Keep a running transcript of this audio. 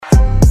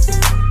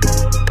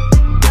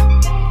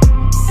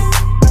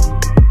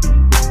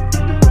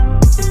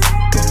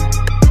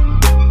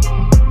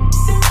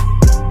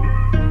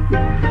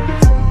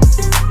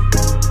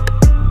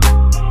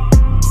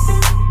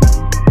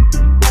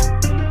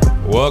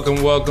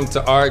Welcome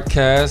to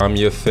ArkCast. I'm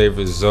your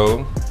favorite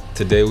Zoe.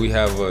 Today we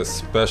have a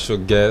special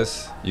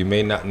guest. You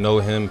may not know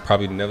him,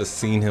 probably never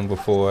seen him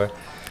before,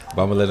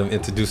 but I'm gonna let him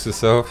introduce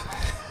himself.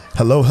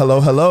 Hello.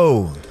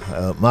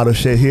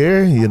 Madoshe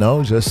here,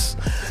 just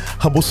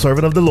humble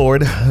servant of the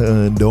Lord,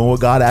 doing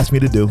what God asked me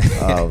to do.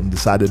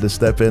 Decided to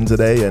step in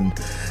today and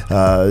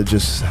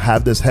just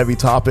have this heavy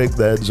topic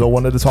that Zoe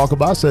wanted to talk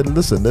about. Said,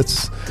 listen,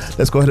 let's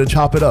go ahead and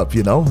chop it up,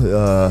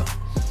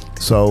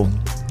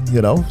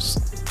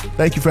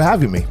 thank you for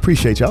having me.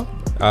 Appreciate y'all.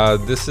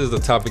 This is the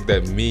topic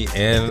that me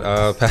and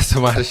Pastor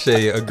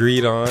Madoshe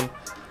agreed on.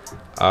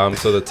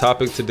 So the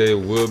topic today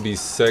will be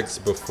sex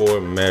before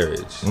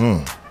marriage.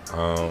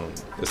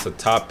 It's a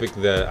topic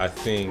that I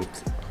think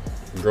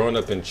growing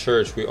up in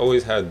church, we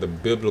always had the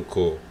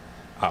biblical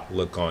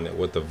outlook on it,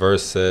 what the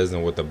verse says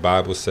and what the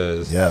Bible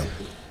says. Yeah.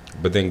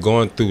 But then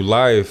going through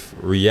life,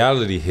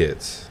 reality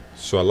hits.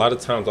 So a lot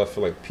of times I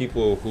feel like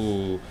people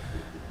who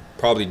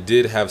probably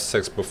did have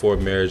sex before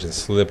marriage and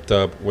slipped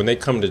up, when they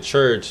come to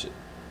church,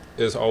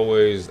 it's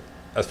always,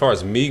 as far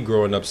as me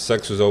growing up,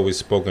 sex was always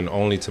spoken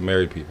only to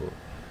married people.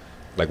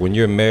 Like when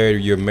you're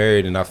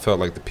married, and I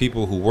felt like the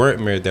people who weren't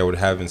married that were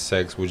having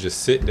sex would just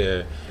sit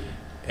there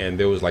and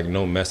there was like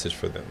no message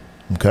for them.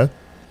 Okay.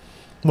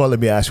 Well, let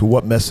me ask you,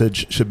 what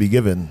message should be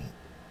given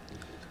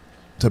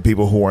to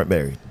people who weren't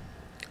married?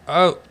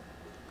 I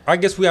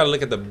guess we got to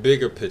look at the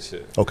bigger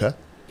picture. Okay.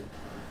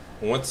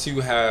 Once you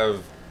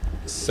have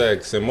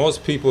sex, and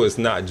most people it's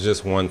not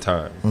just one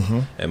time,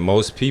 and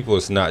most people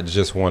it's not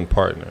just one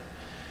partner.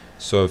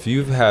 So if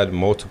you've had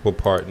multiple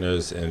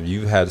partners and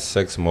you've had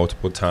sex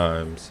multiple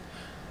times,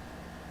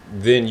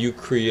 then you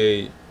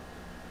create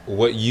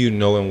what you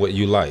know and what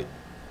you like.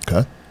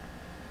 Okay.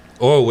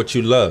 Or what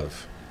you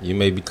love. You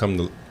may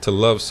become to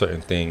love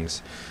certain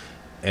things.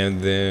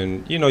 And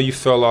then, you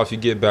fell off, you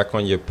get back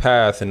on your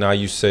path, and now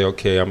you say,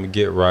 okay, I'm going to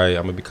get right.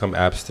 I'm going to become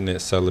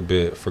abstinent,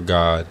 celibate for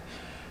God.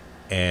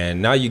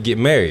 And now you get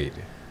married.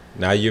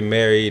 Now you're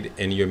married,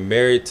 and you're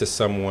married to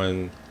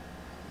someone,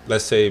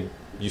 let's say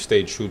you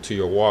stayed true to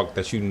your walk,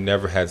 that you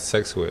never had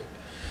sex with.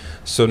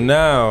 So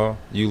now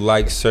you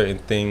like certain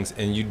things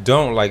and you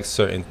don't like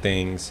certain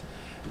things,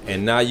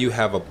 and now you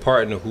have a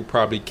partner who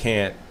probably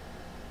can't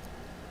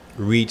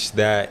reach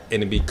that,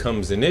 and it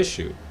becomes an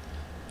issue.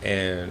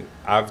 And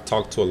I've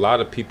talked to a lot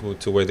of people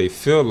to where they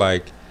feel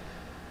like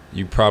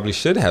you probably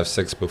should have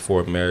sex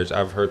before marriage.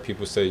 I've heard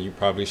people say you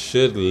probably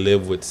should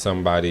live with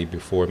somebody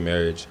before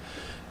marriage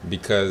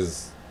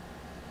because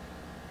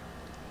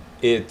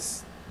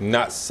it's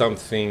not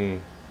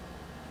something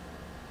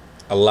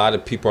a lot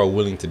of people are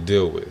willing to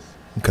deal with.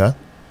 Okay.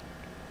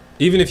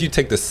 Even if you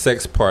take the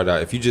sex part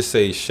out, if you just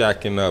say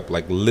shacking up,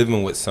 like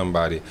living with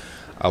somebody,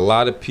 a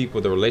lot of people,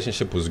 the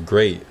relationship was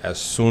great.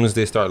 As soon as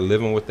they start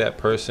living with that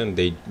person,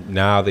 they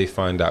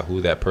find out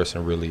who that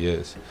person really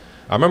is.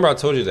 I remember I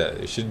told you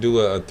that. You should do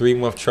a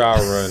 3-month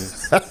trial run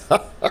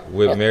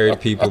with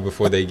married people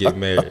before they get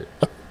married.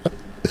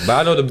 But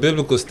I know the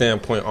biblical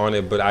standpoint on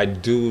it, but I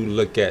do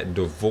look at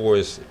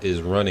divorce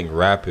is running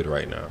rapid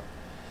right now.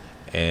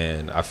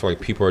 And I feel like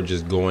people are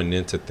just going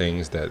into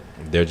things that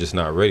they're just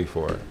not ready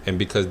for. And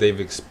because they've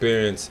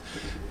experienced,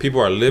 people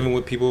are living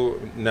with people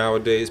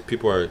nowadays.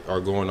 People are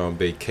going on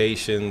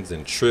vacations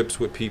and trips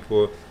with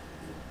people.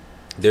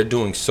 They're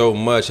doing so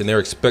much, and their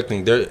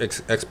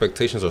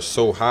expectations are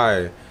so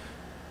high,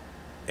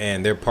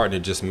 and their partner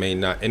just may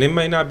not. And it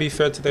may not be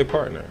fair to their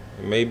partner.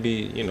 It may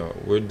be,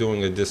 we're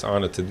doing a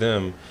dishonor to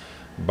them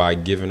by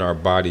giving our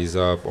bodies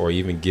up or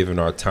even giving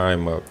our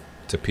time up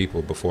to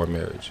people before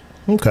marriage.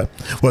 Okay.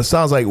 Well, it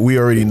sounds like we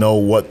already know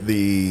what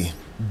the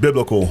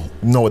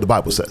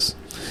Bible says.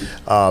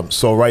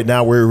 So right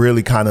now we're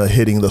really kind of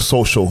hitting the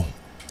social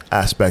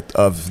aspect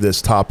of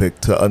this topic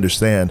to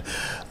understand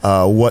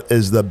what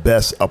is the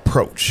best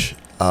approach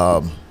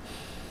to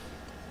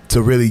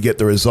really get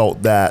the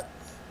result that's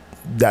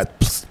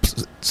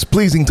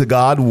pleasing to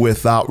God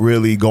without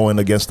really going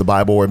against the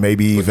Bible, or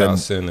maybe even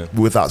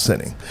without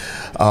sinning.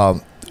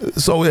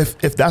 So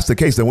if that's the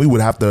case, then we would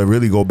have to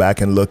really go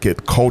back and look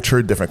at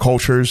different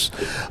cultures,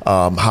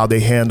 how they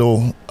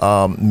handle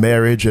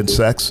marriage and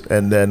sex,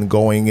 and then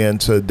going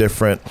into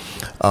different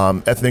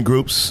ethnic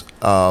groups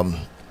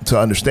to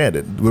understand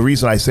it. The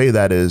reason I say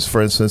that is,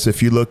 for instance,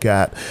 if you look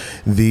at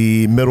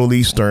the Middle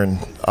Eastern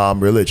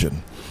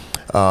religion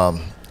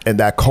and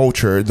that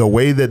culture, the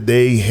way that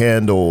they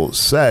handle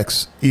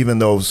sex, even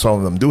though some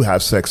of them do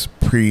have sex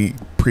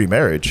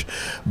pre-marriage,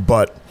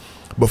 but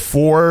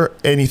before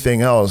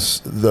anything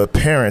else, the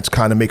parents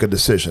kind of make a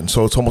decision.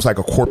 So it's almost like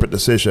a corporate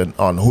decision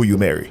on who you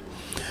marry.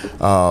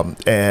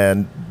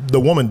 And the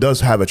woman does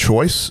have a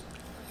choice.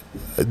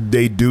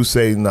 They do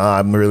say, nah,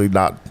 I'm really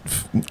not,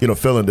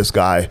 feeling this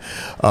guy.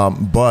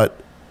 But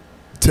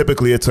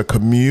typically it's a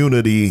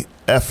community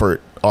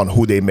effort on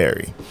who they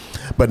marry.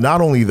 But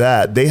not only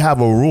that, they have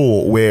a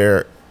rule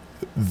where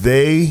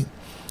the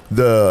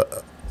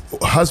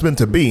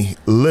husband-to-be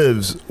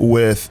lives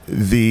with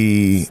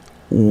the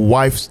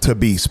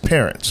wife-to-be's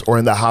parents, or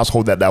in the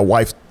household that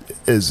wife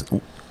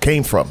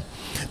came from.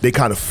 They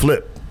kind of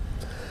flip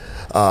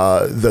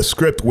the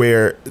script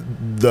where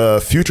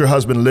the future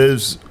husband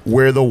lives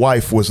where the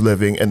wife was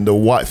living, and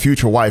the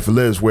future wife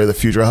lives where the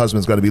future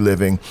husband's going to be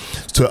living,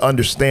 to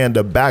understand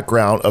the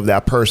background of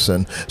that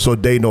person so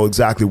they know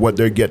exactly what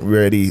they're getting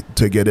ready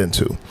to get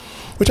into.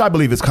 Which I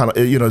believe is kind of,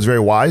 is very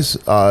wise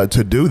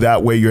to do.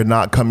 That way you're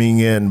not coming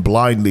in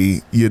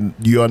blindly.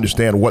 You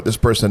understand what this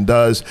person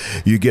does.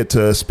 You get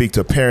to speak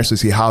to parents to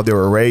see how they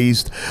were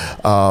raised.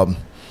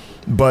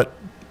 But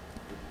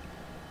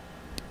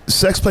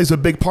sex plays a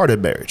big part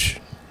in marriage,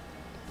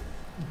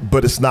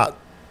 but it's not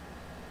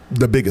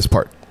the biggest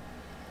part.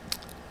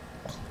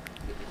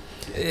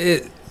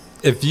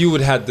 If you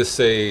would have to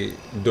say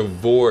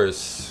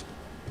divorce,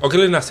 okay,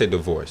 let's not say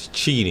divorce,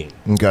 cheating.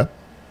 Okay.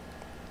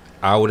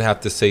 I would have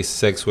to say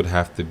sex would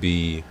have to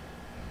be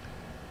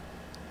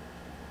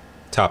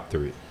top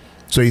 3.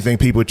 So you think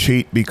people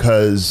cheat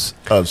because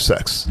of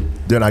sex?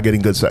 They're not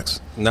getting good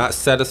sex? Not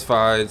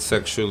satisfied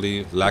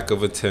sexually, lack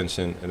of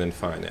attention, and then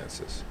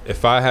finances.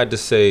 If I had to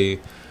say,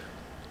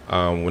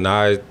 when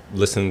I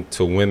listen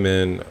to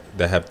women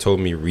that have told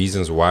me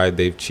reasons why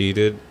they've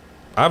cheated,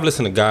 I've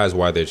listened to guys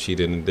why they're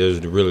cheated, and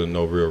there's really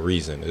no real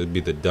reason. It would be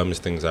the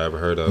dumbest things I ever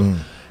heard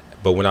of.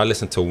 But when I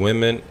listen to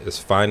women, it's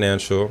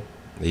financial.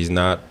 He's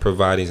not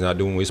providing. He's not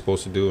doing what he's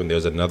supposed to do. And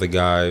there's another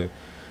guy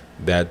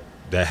that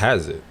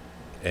has it.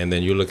 And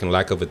then you're looking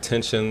lack of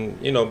attention.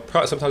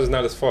 Sometimes it's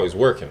not his fault. He's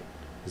working.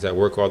 He's at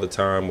work all the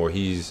time, or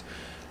he's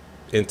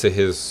into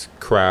his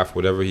craft,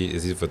 whatever he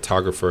is. He's a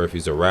photographer, if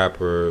he's a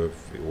rapper,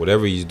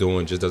 whatever he's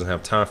doing, just doesn't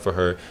have time for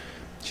her.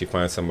 She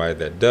finds somebody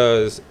that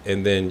does.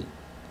 And then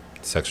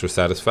sexual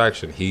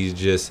satisfaction.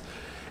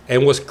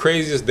 And what's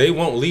crazy is they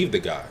won't leave the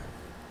guy.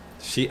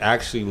 She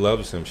actually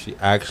loves him. She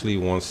actually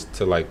wants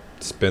to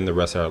spend the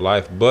rest of her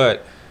life,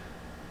 but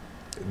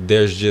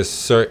there's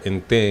just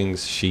certain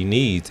things she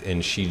needs,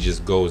 and she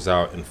just goes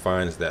out and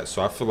finds that.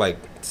 So I feel like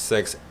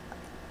sex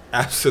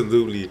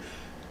absolutely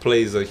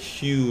plays a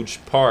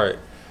huge part.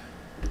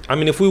 I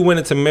mean, if we went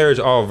into marriage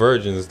all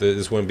virgins,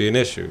 this wouldn't be an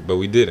issue, but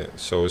we didn't.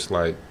 So it's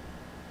like,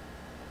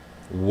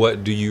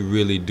 what do you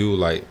really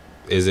do?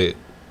 Is it,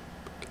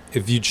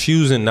 if you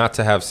choosing not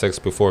to have sex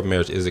before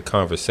marriage, is it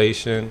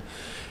conversation?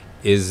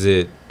 Is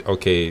it,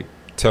 okay,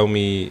 tell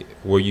me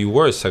where you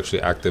were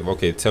sexually active.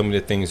 Okay, tell me the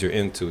things you're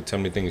into. Tell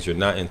me the things you're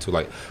not into.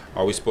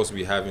 Are we supposed to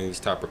be having these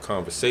type of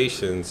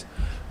conversations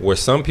where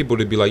some people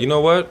would be like, you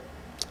know what?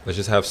 Let's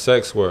just have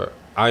sex. Where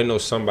I know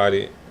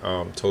somebody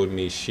told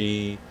me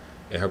she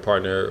and her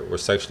partner were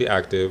sexually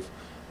active.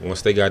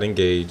 Once they got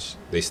engaged,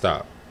 they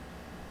stopped.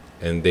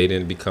 And they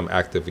didn't become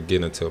active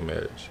again until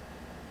marriage.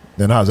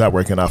 Then how's that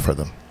working out for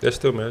them? They're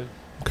still married.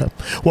 Okay.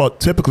 Well,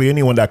 typically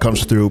anyone that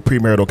comes through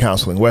premarital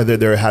counseling, whether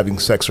they're having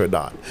sex or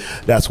not,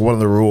 that's one of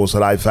the rules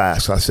that I've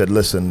asked. I said,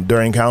 listen,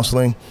 during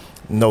counseling,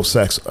 no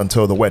sex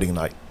until the wedding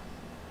night,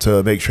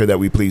 to make sure that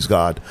we please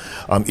God,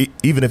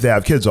 even if they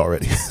have kids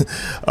already,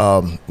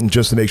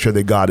 just to make sure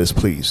that God is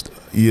pleased,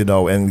 and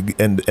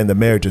the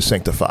marriage is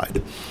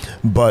sanctified.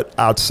 But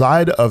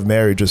outside of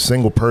marriage, a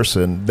single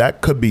person,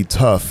 that could be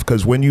tough,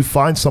 because when you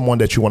find someone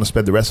that you want to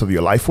spend the rest of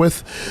your life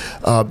with,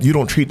 you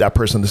don't treat that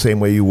person the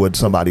same way you would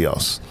somebody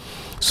else.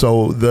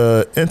 So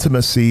the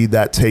intimacy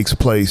that takes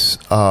place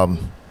in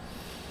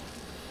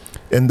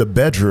the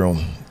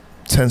bedroom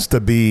tends to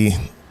be,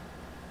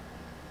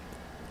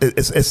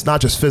 it's not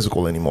just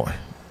physical anymore,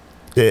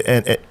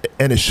 and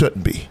it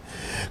shouldn't be,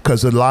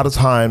 because a lot of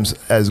times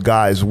as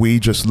guys we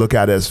just look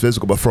at it as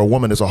physical, but for a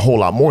woman it's a whole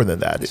lot more than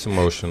that. It's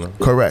emotional.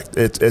 Correct.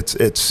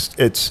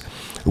 It's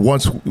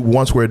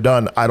once we're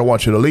done, I don't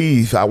want you to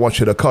leave. I want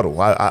you to cuddle.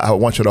 I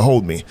want you to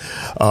hold me.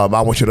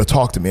 I want you to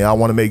talk to me. I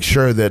want to make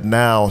sure that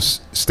now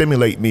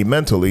stimulate me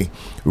mentally,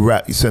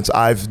 since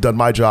I've done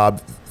my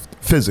job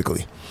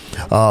physically.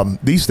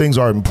 These things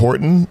are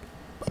important,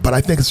 but I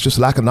think it's just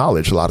lack of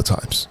knowledge a lot of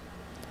times.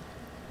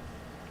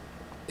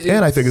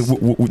 And I think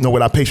we're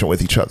not patient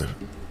with each other.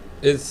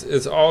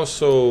 It's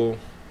also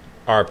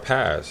our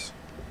past.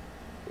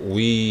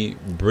 We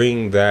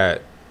bring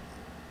that.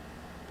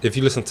 If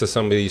you listen to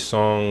some of these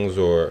songs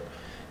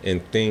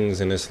and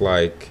things, and it's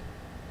like,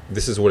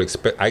 this is what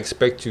I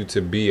expect you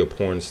to be a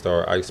porn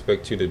star. I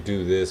expect you to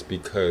do this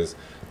because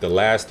the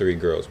last 3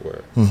 girls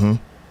were. Mm-hmm.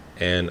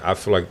 And I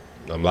feel like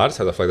a lot of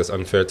times that's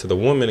unfair to the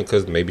woman,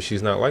 because maybe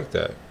she's not like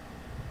that.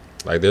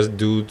 There's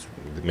dudes,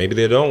 maybe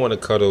they don't want to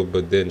cuddle,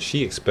 but then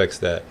she expects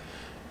that,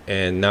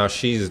 and now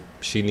she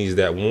needs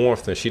that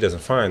warmth, and she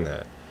doesn't find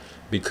that,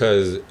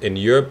 because in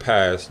your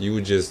past you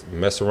would just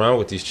mess around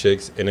with these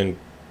chicks and then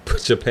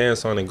put your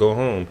pants on and go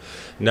home.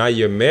 Now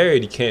you're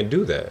married, you can't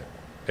do that,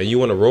 and you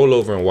want to roll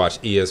over and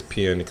watch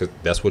ESPN because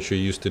that's what you're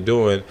used to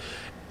doing,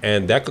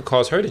 and that could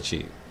cause her to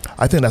cheat.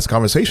 I think that's a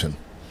conversation.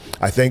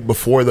 I think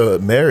before the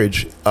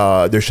marriage,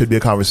 there should be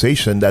a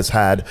conversation that's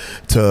had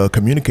to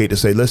communicate, to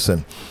say,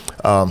 listen,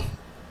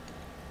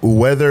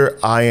 whether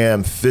I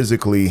am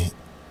physically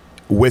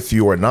with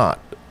you or not,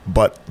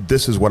 but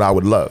this is what I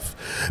would love.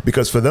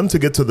 Because for them to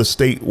get to the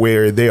state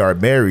where they are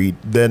married,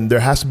 then there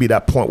has to be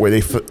that point where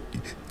they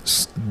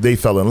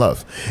fell in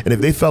love. And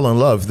if they fell in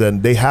love,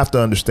 then they have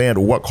to understand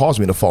what caused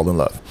me to fall in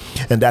love.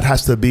 And that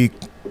has to be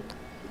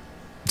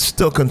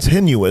still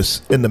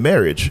continuous in the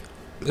marriage.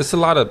 It's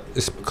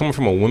coming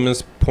from a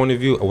woman's point of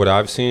view. What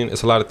I've seen,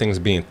 it's a lot of things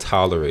being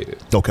tolerated.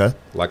 Okay.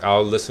 Like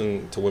I'll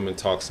listen to women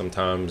talk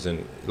sometimes,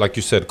 and like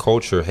you said,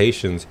 culture,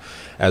 Haitians,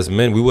 as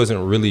men, we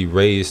wasn't really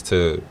raised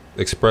to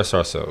express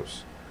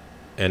ourselves,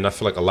 and I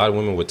feel like a lot of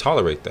women would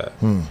tolerate that.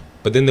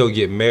 But then they'll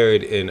get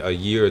married, and a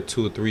year or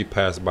 2 or 3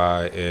 pass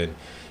by, and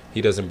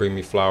he doesn't bring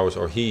me flowers,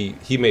 or he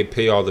may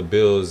pay all the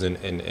bills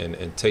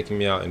and take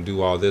me out and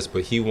do all this,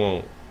 but he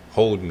won't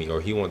hold me,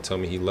 or he won't tell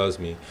me he loves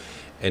me.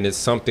 And it's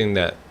something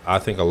that I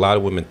think a lot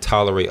of women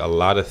tolerate a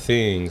lot of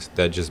things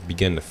that just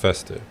begin to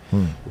fester.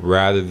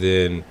 Rather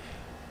than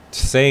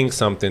saying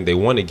something, they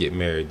want to get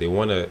married, they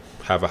want to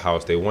have a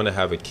house, they want to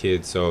have a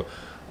kid. So,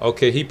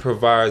 okay, he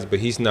provides, but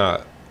he's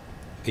not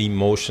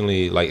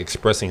emotionally like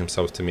expressing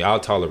himself to me. I'll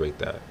tolerate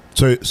that.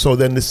 So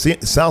then it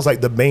sounds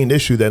like the main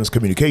issue then is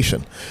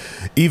communication.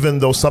 Even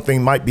though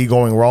something might be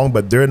going wrong,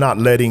 but they're not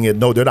letting it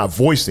know, they're not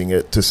voicing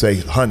it to say,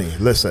 honey,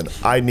 listen,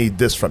 I need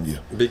this from you.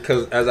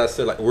 Because as I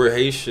said, like we're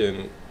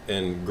Haitian,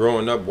 and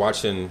growing up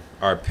watching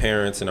our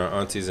parents and our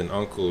aunties and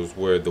uncles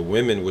where the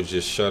women would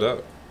just shut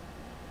up,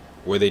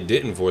 where they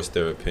didn't voice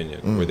their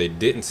opinion, where they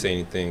didn't say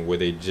anything, where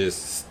they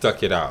just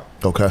stuck it out.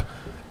 Okay.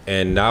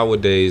 And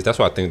nowadays, that's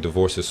why I think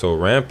divorce is so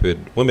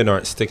rampant. Women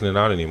aren't sticking it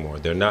out anymore.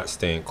 They're not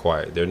staying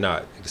quiet. They're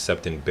not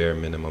accepting bare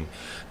minimum.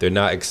 They're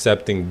not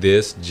accepting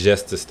this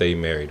just to stay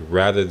married.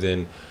 Rather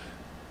than,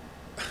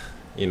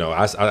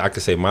 I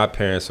could say my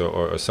parents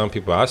or some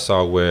people I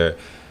saw where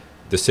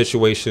the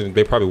situation,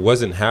 they probably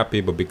wasn't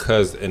happy, but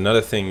because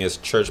another thing is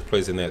church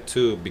plays in that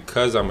too.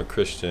 Because I'm a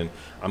Christian,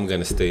 I'm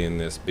going to stay in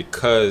this.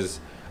 Because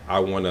I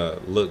want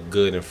to look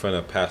good in front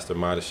of Pastor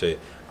Madache,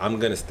 I'm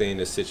going to stay in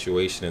this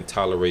situation and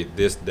tolerate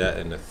this, that,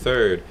 and the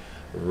third,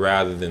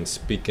 rather than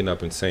speaking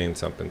up and saying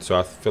something. So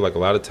I feel like a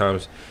lot of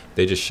times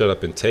they just shut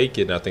up and take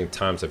it, and I think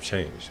times have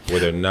changed, where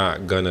they're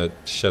not going to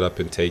shut up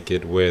and take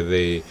it, where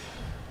they're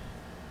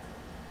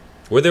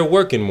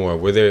working more,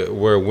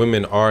 where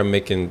women are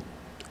making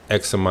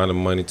X amount of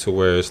money to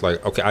where it's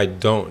like, okay, I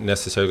don't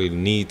necessarily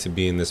need to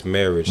be in this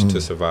marriage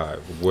to survive.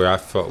 Where I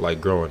felt like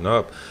growing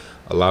up,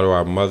 a lot of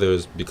our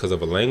mothers, because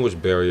of a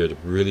language barrier,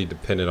 really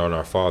depended on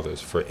our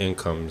fathers for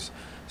incomes.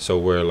 So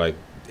where like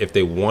if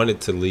they wanted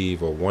to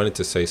leave or wanted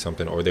to say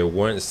something, or they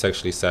weren't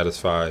sexually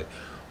satisfied,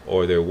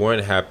 or they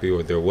weren't happy,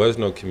 or there was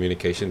no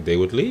communication, they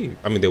would leave.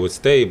 I mean, they would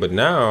stay. But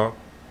now,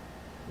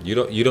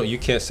 you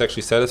can't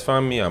sexually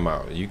satisfy me, I'm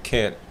out. You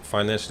can't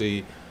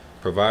financially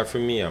provide for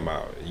me, I'm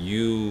out.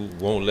 You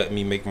won't let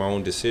me make my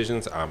own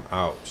decisions, I'm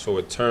out. So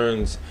it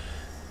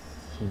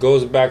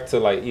goes back to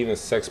like even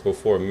sex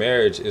before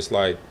marriage. It's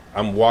like,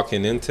 I'm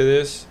walking into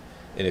this,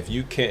 and if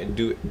you can't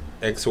do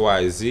X,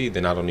 Y, Z,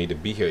 then I don't need to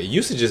be here. It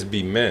used to just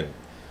be men.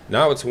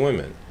 Now it's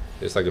women.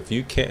 It's like, if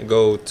you can't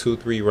go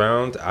 2-3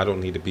 rounds, I don't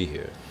need to be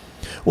here.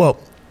 Well,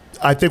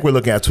 I think we're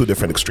looking at two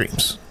different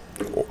extremes,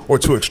 or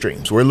two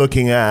extremes. We're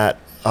looking at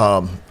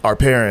our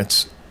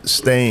parents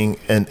staying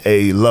in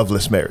a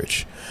loveless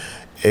marriage,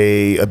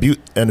 an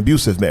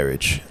abusive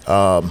marriage.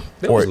 There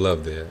was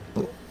love there.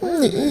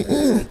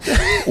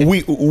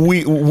 we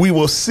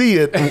will see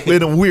it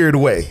in a weird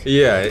way.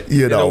 Yeah,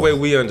 in a way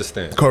we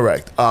understand.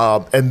 Correct.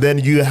 And then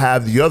you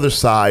have the other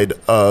side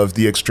of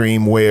the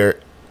extreme where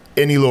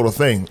any little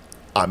thing,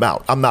 I'm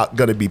out. I'm not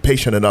going to be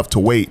patient enough to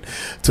wait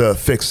to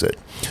fix it.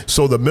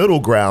 So the middle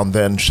ground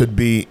then should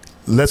be,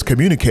 let's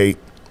communicate,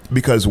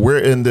 because we're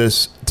in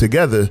this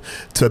together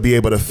to be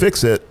able to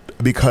fix it,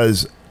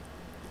 because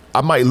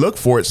I might look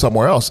for it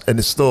somewhere else and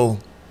it's still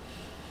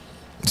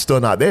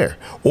not there.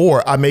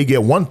 Or I may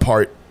get one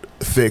part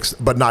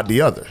fixed, but not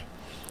the other.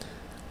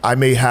 I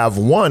may have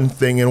one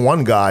thing in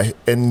one guy,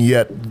 and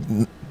yet,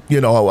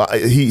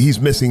 he's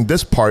missing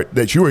this part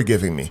that you were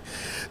giving me.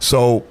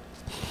 So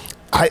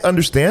I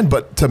understand,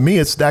 but to me,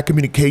 it's that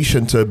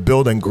communication to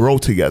build and grow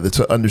together,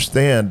 to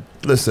understand,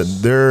 listen,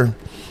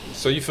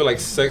 So you feel like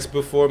sex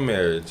before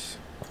marriage,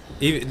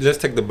 let's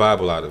take the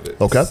Bible out of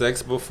it. Okay.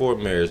 Sex before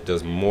marriage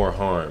does more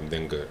harm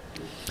than good.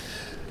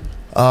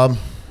 I'm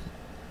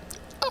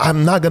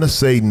not going to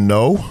say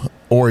no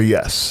or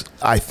yes.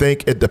 I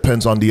think it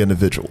depends on the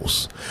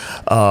individuals.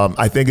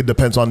 I think it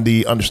depends on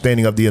the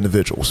understanding of the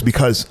individuals,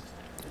 because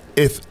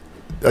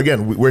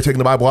again, we're taking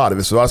the Bible out of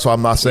it, so that's why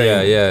I'm not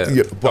saying.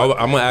 Yeah. But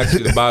I'm gonna ask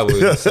you the Bible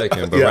in a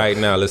second, but right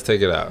now, let's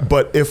take it out.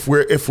 But if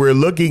we're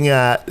looking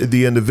at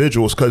the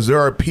individuals, because there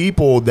are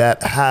people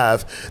that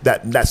have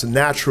that's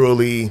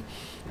naturally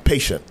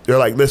patient. They're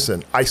like,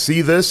 listen, I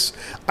see this,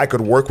 I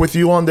could work with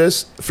you on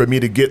this for me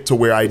to get to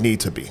where I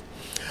need to be,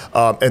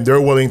 and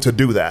they're willing to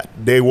do that.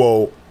 They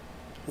will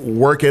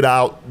work it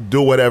out,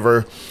 do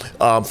whatever.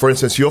 For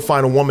instance, you'll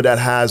find a woman that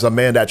has a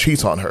man that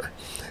cheats on her,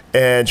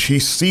 and she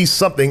sees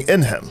something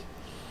in him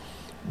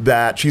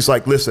that she's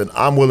like, listen,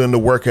 I'm willing to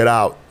work it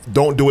out.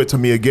 Don't do it to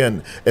me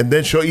again. And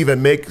then she'll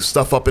even make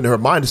stuff up in her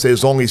mind to say,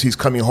 as long as he's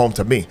coming home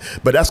to me.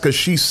 But that's because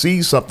she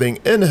sees something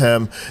in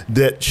him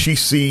that she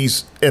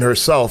sees in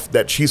herself,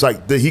 that she's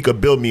like, that he could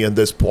build me in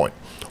this point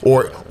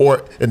or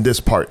in this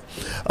part.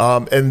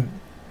 And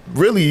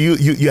really,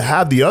 you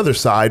have the other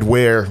side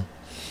where,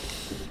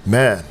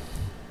 man,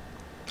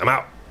 I'm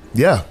out.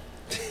 Yeah.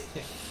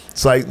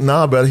 It's like,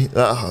 nah, buddy,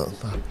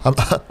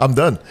 I'm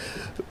done.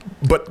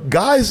 But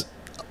guys,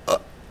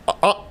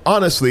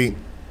 honestly,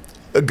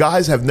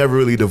 guys have never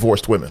really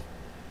divorced women.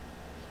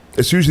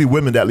 It's usually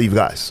women that leave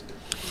guys.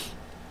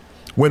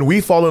 When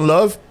we fall in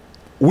love,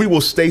 we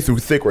will stay through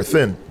thick or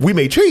thin. We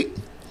may cheat.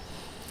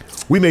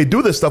 We may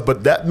do this stuff,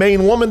 but that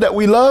main woman that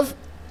we love,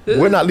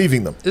 we're not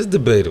leaving them. It's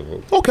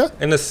debatable. Okay.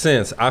 In a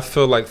sense, I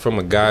feel like from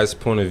a guy's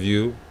point of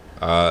view,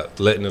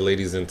 letting the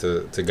ladies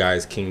into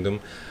guys' kingdom,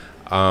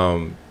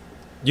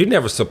 you're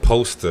never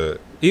supposed to,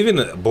 even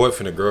a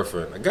boyfriend or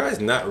girlfriend, a guy's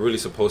not really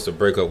supposed to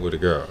break up with a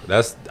girl.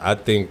 I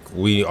think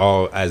we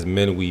all, as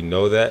men, we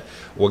know that.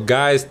 What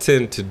guys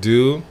tend to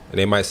do, and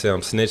they might say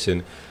I'm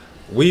snitching,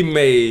 we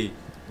may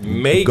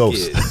make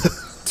it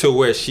to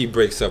where she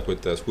breaks up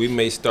with us. We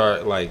may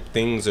start, like,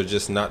 things are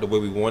just not the way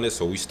we want it,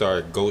 so we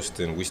start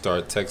ghosting, we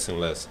start texting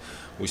less,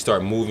 we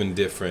start moving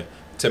different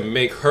to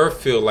make her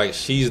feel like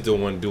she's the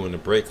one doing the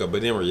breakup.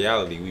 But in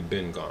reality, we've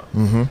been gone.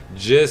 Mm-hmm.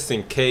 Just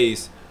in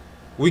case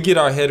we get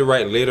our head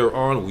right later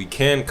on, we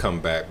can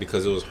come back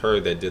because it was her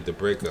that did the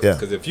breakup. Yeah.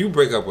 Because if you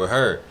break up with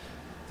her,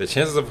 the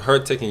chances of her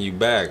taking you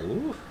back,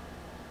 ooh.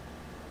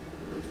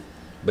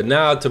 But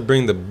now to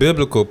bring the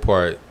biblical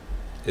part,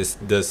 is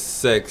does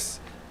sex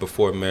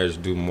before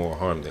marriage do more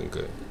harm than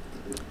good?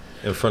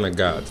 In front of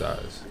God's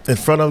eyes. In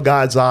front of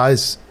God's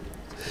eyes,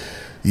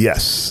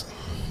 yes.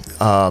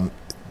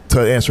 To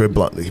answer it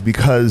bluntly,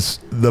 because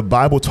the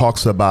Bible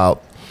talks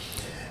about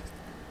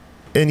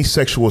any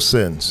sexual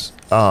sins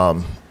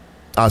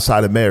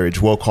outside of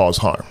marriage will cause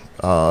harm.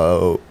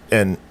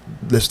 And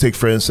let's take,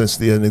 for instance,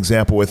 an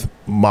example with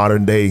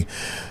modern day.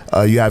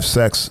 You have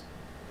sex,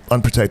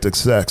 unprotected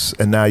sex,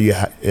 and now you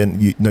have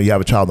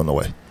a child on the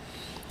way,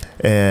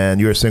 and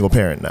you're a single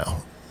parent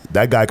now.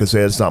 That guy could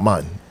say it's not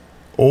mine.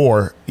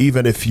 Or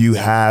even if you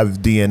have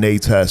DNA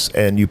tests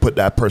and you put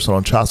that person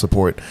on child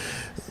support,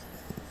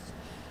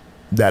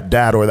 that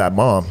dad or that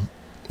mom,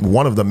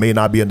 one of them may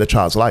not be in the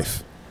child's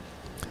life.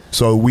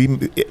 So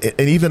and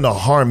even the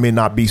harm may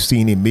not be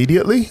seen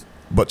immediately,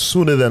 but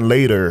sooner than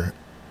later,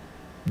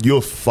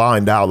 you'll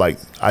find out, like,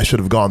 I should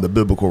have gone the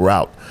biblical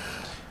route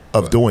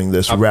of doing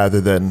this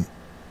rather than.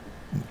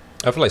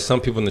 I feel like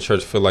some people in the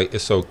church feel like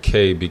it's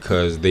okay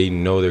because they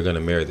know they're going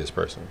to marry this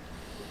person.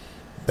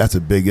 That's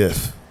a big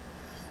if.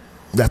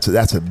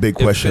 That's a big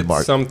question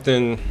mark.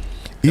 Something.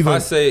 If I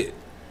say,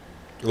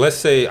 let's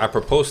say I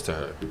propose to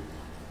her,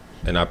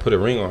 and I put a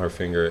ring on her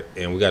finger,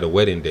 and we got a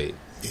wedding date.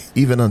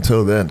 Even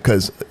until then,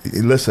 because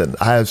listen,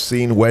 I have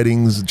seen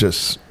weddings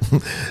just,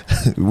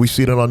 we've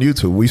seen it on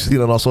YouTube, we've seen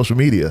it on social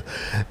media,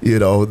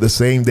 the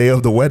same day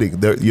of the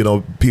wedding,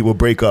 people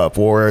break up,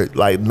 or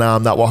like, nah,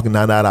 I'm not walking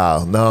down that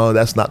aisle. No,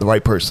 that's not the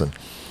right person.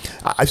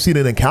 I've seen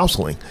it in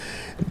counseling.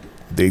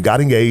 They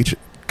got engaged,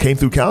 came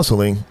through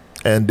counseling,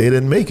 and they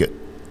didn't make it.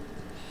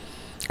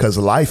 Because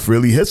life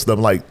really hits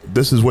them like,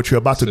 this is what you're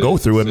about to go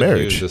through in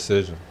marriage. Huge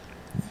decision.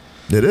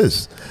 It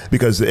is,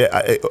 because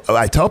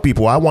I tell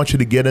people, I want you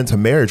to get into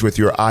marriage with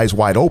your eyes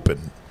wide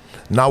open,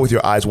 not with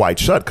your eyes wide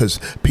shut, because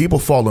people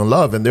fall in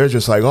love and they're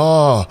just like,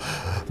 oh,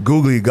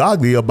 googly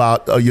goggly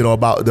about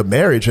the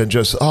marriage, and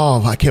just,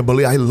 oh, I can't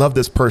believe I love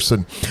this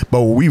person.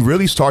 But when we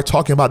really start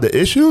talking about the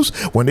issues,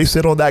 when they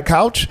sit on that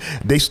couch,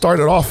 they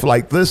started off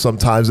like this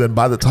sometimes, and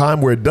by the time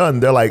we're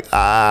done, they're like,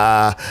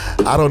 I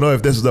don't know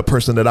if this is the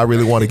person that I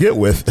really want to get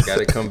with. Got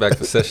to come back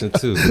to session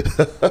 2.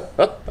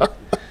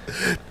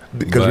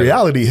 Because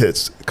reality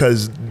hits,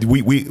 because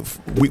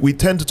we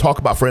tend to talk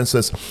about, for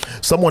instance,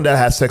 someone that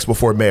has sex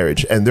before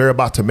marriage and they're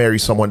about to marry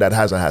someone that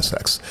hasn't had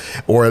sex,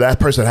 or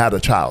that person had a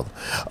child.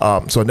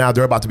 So now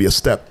they're about to be a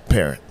step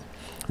parent.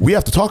 We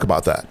have to talk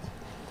about that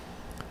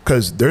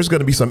because there's going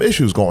to be some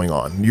issues going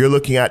on. You're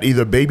looking at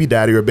either baby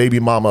daddy or baby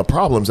mama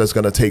problems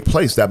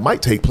that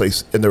might take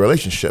place in the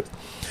relationship.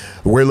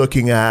 We're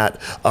looking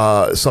at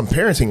some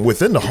parenting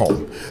within the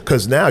home,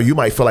 because now you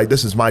might feel like,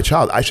 this is my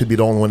child, I should be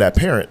the only one that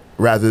parent,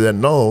 rather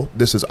than, no,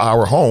 this is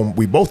our home,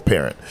 we both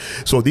parent.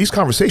 So these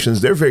conversations,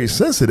 they're very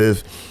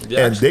sensitive.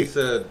 Yeah, and they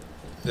said,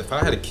 if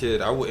I had a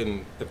kid, I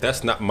wouldn't, if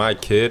that's not my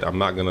kid, I'm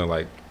not gonna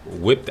like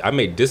whip. I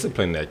may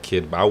discipline that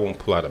kid, but I won't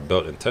pull out a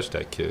belt and touch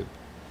that kid.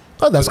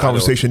 Oh, that's a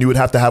conversation you would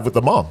have to have with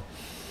the mom.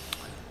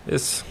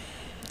 It's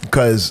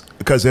because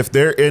if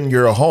they're in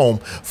your home,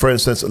 for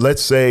instance,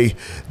 let's say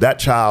that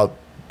child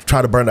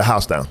try to burn the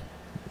house down,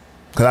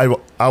 because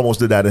I almost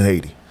did that in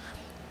Haiti.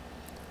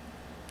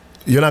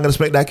 You're not going to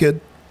spank that kid?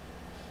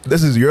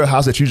 This is your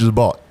house that you just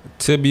bought.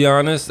 To be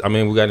honest, I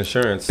mean, we got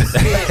insurance.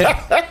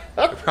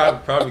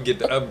 probably get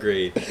the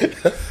upgrade.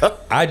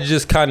 I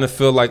just kind of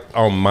feel like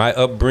on my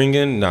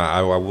upbringing,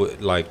 I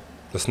would like,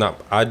 let's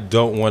not, I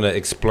don't want to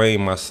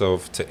explain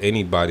myself to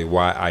anybody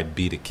why I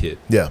beat a kid.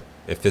 Yeah.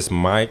 If it's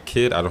my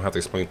kid, I don't have to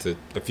explain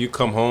if you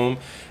come home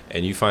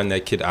and you find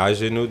that kid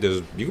ingenue,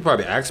 you can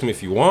probably ask me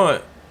if you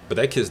want, but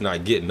that kid's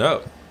not getting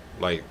up.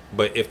 Like,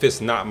 but if it's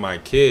not my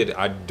kid,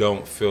 I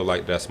don't feel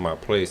like that's my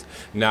place.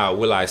 Now,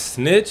 will I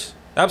snitch?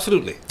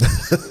 Absolutely.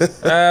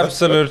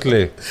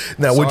 Absolutely.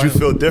 Now, would you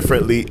feel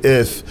differently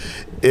if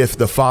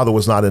the father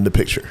was not in the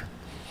picture?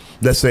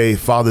 Let's say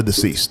father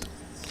deceased.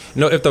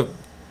 No,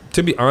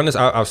 to be honest,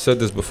 I've said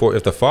this before.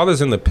 If the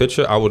father's in the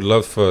picture, I would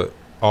love for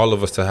all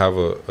of us to have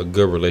a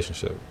good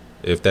relationship.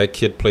 If that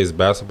kid plays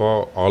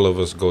basketball, all of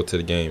us go to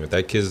the game. If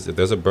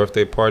there's a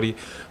birthday party,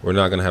 we're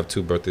not gonna have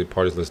 2 birthday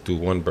parties. Let's do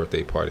 1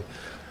 birthday party.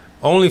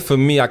 Only for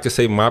me, I could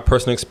say my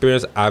personal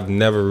experience, I've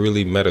never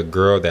really met a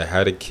girl that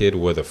had a kid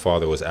where the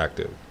father was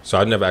active. So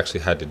I never actually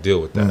had to deal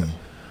with that.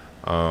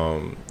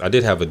 I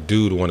did have a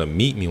dude want to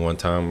meet me one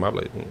time. I'm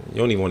like, you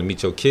don't even want to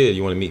meet your kid.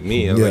 You want to meet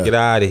me. I was like, get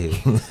out of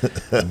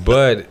here.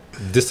 But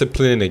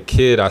disciplining a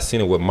kid, I seen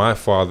it with my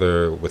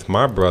father, with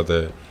my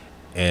brother,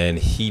 and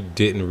he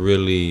didn't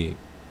really...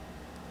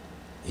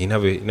 He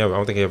never. I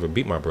don't think he ever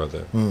beat my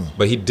brother,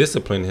 but he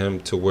disciplined him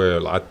to where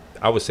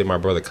I would say my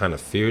brother kind of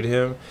feared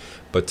him,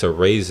 but to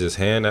raise his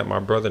hand at my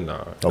brother,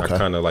 nah. Okay. I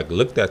kind of like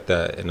looked at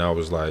that and I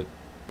was like,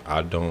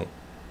 I don't.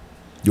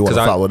 You want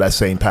to follow that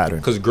same pattern?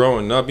 Because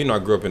growing up, I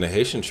grew up in a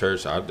Haitian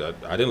church. I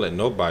didn't let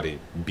nobody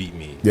beat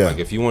me. Yeah. Like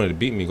if you wanted to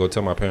beat me, go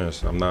tell my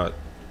parents.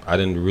 I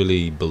didn't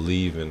really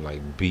believe in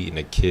like beating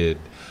a kid.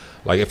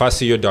 Like if I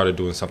see your daughter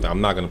doing something,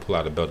 I'm not gonna pull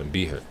out a belt and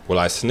beat her. Will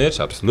I snitch?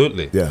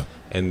 Absolutely. Yeah.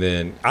 And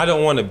then I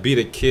don't want to beat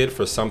a kid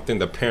for something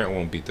the parent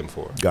won't beat them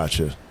for.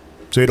 Gotcha.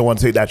 So you don't want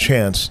to take that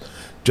chance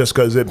just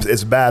because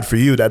it's bad for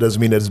you. That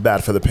doesn't mean that it's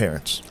bad for the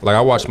parents. Like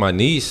I watched my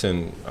niece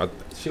and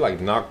she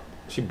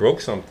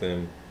broke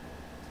something.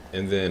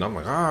 And then I'm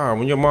like,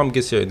 when your mom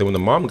gets here. Then when the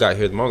mom got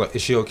here, the mom was like,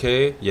 is she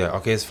okay? Yeah,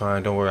 okay, it's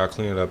fine. Don't worry, I'll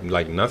clean it up.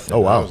 Like nothing.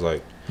 Oh, wow. I was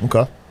like,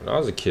 okay. When I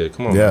was a kid,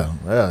 come on. Yeah,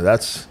 man.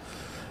 That's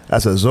a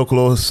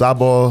Zocalo,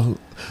 Sabo,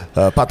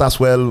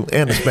 Pataswell,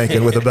 and a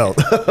spanking with a belt.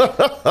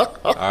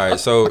 All right,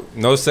 so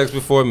no sex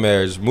before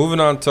marriage. Moving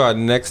on to our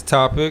next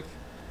topic.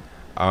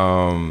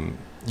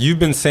 You've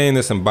been saying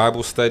this in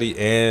Bible study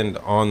and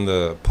on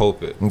the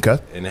pulpit. Okay.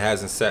 And it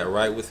hasn't sat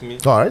right with me.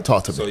 All right,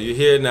 talk to me. So you're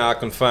here now. I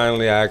can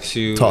finally ask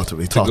you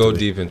to go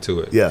deep into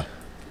it. Yeah.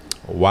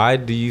 Why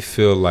do you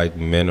feel like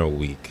men are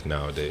weak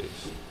nowadays?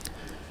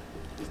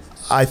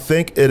 I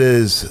think it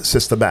is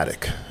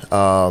systematic.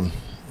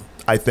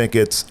 I think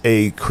it's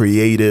a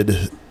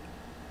created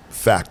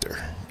factor.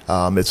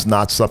 It's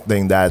not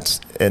something that's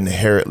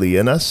inherently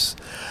in us.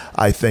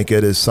 I think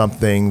it is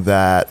something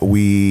that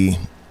we've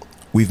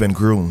been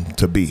groomed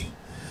to be.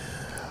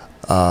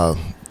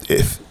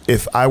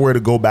 If I were to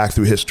go back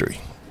through history,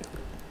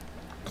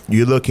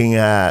 you're looking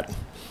at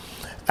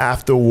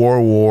after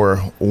World War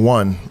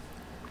I,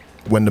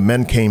 when the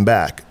men came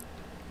back,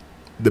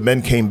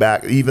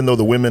 even though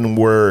the women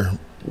were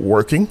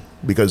working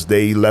because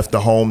they left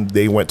the home,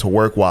 they went to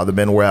work while the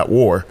men were at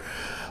war.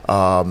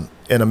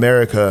 In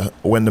America,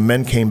 when the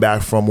men came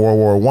back from World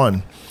War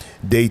I,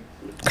 they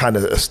kind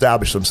of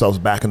established themselves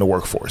back in the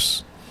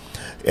workforce.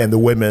 And the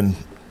women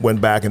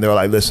went back and they were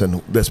like,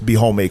 listen, let's be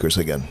homemakers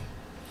again.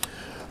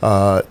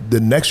 The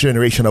next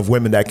generation of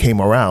women that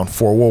came around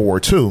for World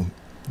War II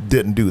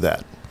didn't do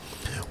that.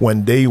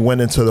 When they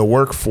went into the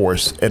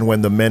workforce and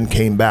when the men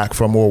came back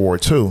from World War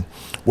II,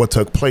 what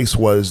took place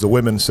was the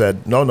women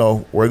said,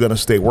 no, we're going to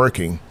stay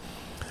working.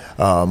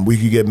 We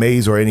could get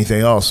maids or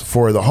anything else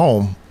for the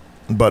home,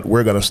 but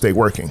we're going to stay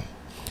working.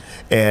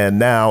 And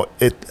now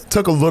it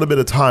took a little bit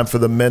of time for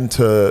the men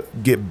to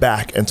get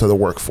back into the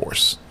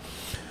workforce.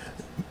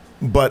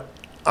 But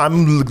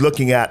I'm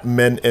looking at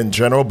men in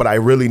general, but I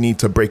really need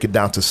to break it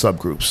down to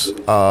subgroups.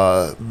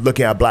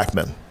 Looking at black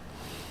men,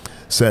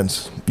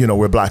 since,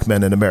 we're black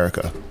men in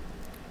America.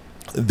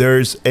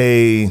 There's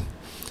an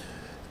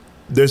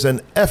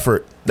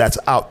effort that's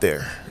out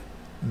there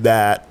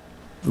that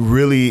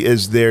really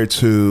is there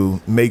to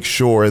make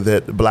sure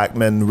that black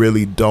men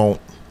really don't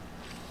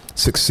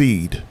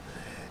succeed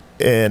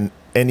in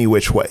any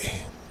which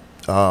way.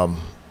 I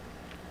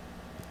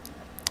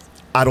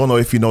don't know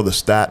if you know the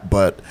stat,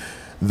 but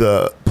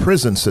the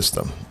prison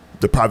system,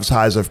 the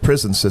privatized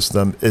prison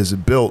system, is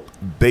built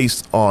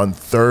based on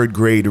 3rd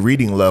grade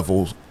reading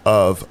levels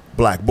of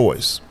black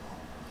boys.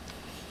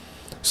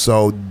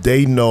 So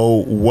they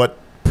know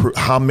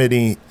how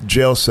many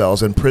jail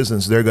cells and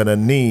prisons they're going to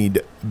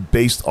need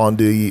based on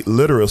the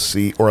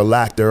literacy or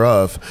lack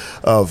thereof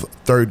of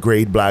 3rd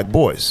grade black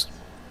boys.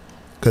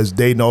 Because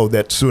they know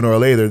that sooner or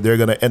later they're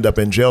going to end up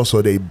in jail,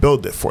 so they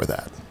build it for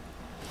that.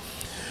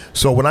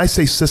 So when I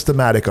say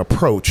systematic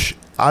approach,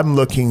 I'm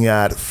looking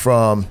at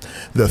from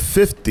the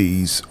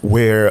 50s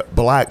where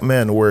black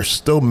men were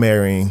still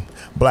marrying,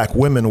 black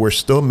women were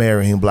still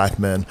marrying black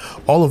men.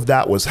 All of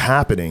that was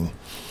happening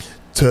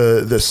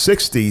to the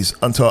 60s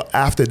until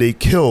after they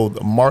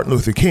killed Martin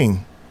Luther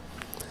King.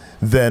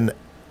 Then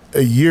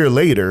a year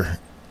later,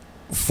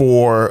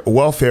 for a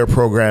welfare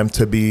program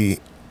to be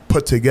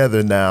put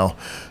together now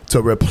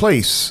to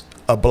replace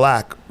a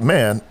black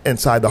man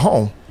inside the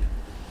home.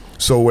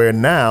 So where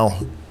now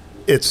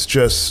it's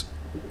just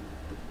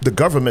the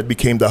government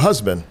became the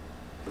husband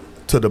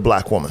to the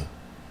black woman.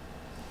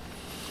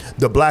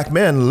 The black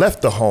man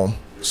left the home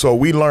So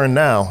we learn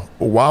now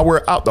while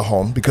we're out the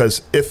home,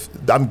 because if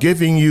I'm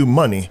giving you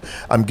money,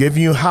 I'm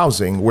giving you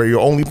housing where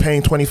you're only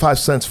paying 25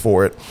 cents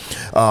for it.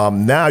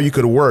 Now you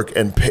could work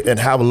and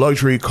have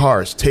luxury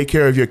cars, take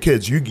care of your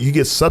kids. You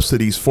get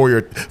subsidies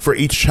for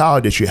each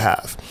child that you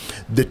have,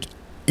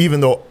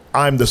 even though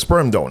I'm the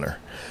sperm donor,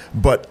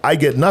 but I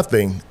get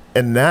nothing.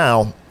 And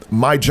now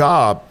my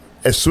job,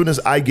 as soon as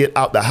I get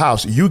out the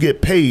house, you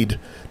get paid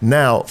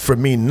now for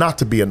me not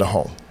to be in the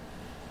home.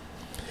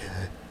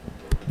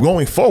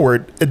 Going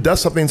forward, it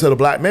does something to the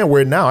black man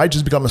where now I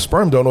just become a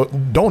sperm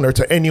donor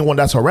to anyone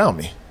that's around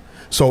me.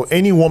 So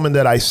any woman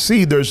that I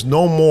see, there's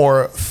no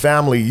more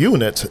family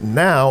unit.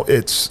 Now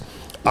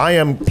I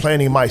am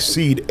planting my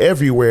seed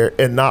everywhere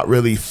and not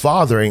really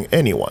fathering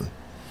anyone.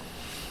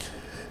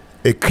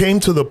 It came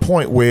to the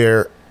point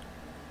where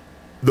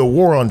the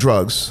war on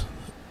drugs,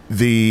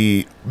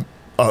 the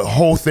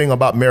whole thing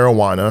about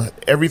marijuana,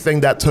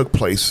 everything that took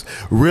place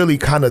really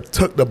kind of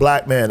took the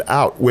black man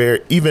out,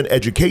 where even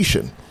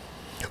education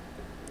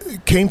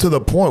came to the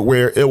point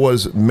where it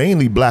was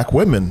mainly black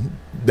women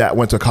that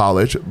went to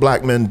college,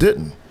 black men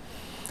didn't.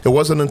 It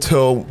wasn't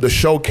until the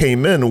show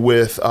came in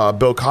with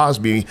Bill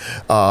Cosby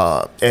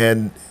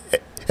and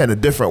A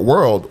Different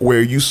World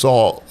where you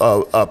saw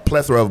a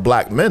plethora of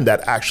black men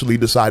that actually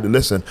decided,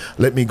 listen,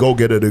 let me go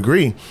get a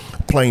degree.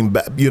 Playing in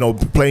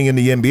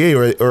the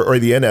NBA or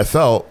the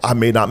NFL, I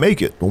may not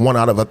make it. 1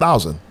 out of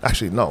 1,000.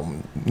 Actually, no,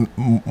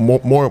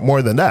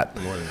 more than that.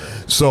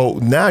 So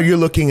now you're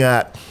looking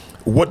at,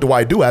 what do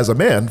I do as a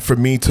man for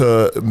me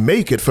to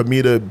make it, for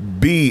me to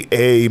be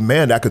a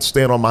man that could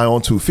stand on my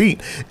own 2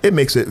 feet? It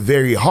makes it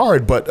very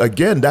hard. But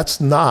again, that's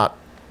not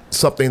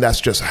something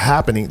that's just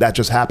happening, that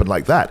just happened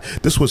like that.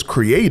 This was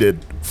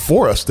created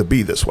for us to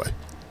be this way.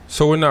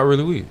 So we're not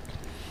really weak.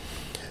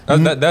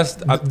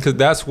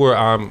 That's where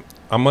I'm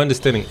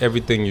understanding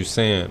everything you're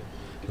saying.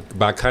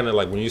 By kind of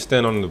like when you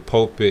stand on the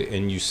pulpit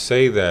and you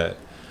say that,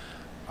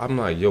 I'm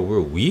like, yo,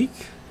 we're weak?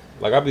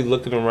 Like, I'll be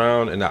looking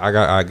around, and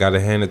I got to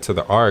hand it to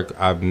the Ark.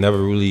 I've never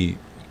really,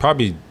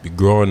 probably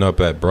growing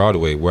up at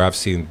Broadway, where I've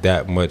seen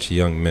that much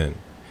young men.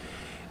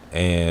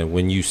 And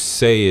when you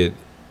say it,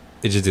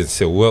 it just didn't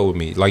sit well with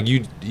me. Like,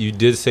 you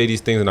did say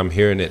these things, and I'm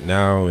hearing it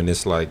now, and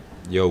it's like,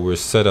 yo, we're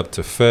set up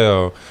to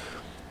fail.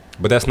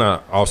 But that's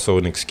not also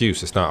an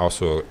excuse. It's not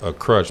also a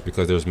crutch,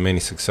 because there's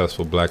many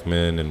successful black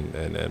men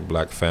and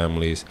black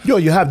families.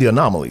 You have the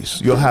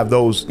anomalies. You'll have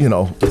those,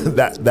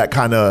 that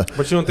kind of.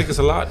 But you don't think it's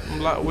a lot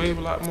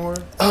more?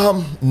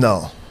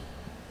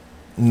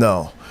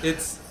 No.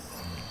 It's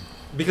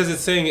because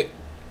it's saying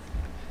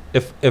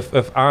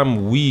if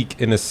I'm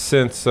weak in a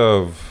sense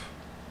of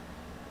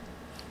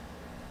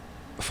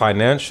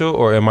financial,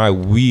 or am I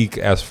weak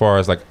as far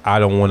as like I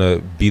don't want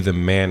to be the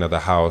man of the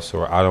house,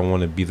 or I don't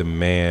want to be the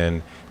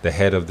man, the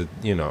head of the,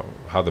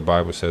 how the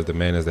Bible says the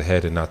man is the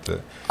head and not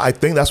the. I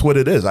think that's what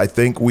it is. I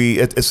think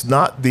it's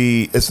not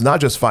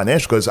just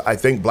financial, because I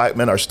think black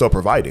men are still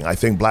providing. I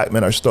think black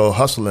men are still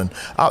hustling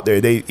out there.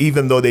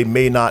 Even though they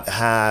may not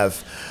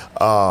have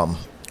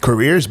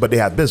careers, but they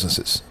have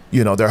businesses.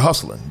 They're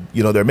hustling.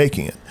 They're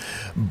making it.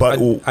 But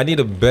I need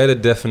a better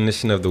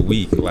definition of the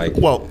weak. Like,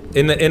 well,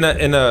 in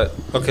a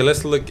okay,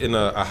 let's look in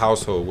a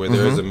household where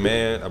there is a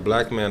man, a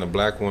black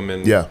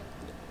woman,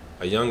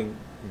 a young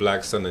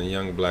black son and a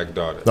young black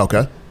daughter.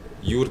 Okay.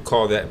 You would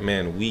call that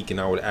man weak, and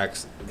I would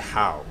ask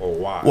how or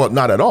why. Well,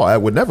 not at all. I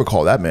would never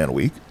call that man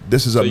weak.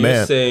 This is a man.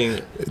 You're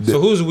saying, so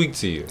who's weak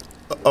to you?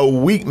 A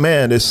weak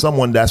man is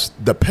someone that's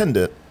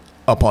dependent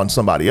upon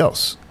somebody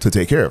else to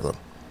take care of them.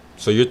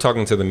 So you're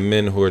talking to the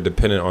men who are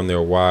dependent on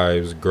their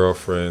wives,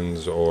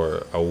 girlfriends,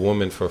 or a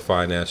woman for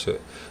financial.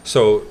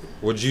 So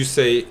would you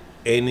say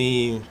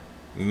any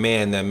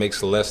man that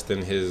makes less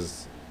than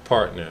his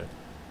partner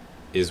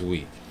is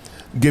weak?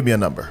 Give me a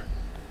number.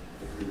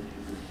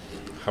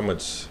 How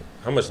much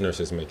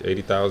nurses make?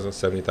 80,000,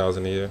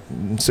 70,000 a year?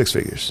 6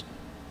 figures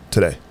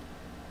today.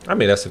 I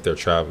mean, that's if they're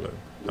traveling.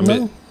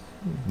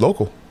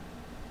 Local.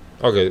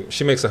 Okay,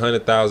 she makes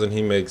 100,000.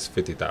 He makes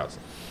 50,000.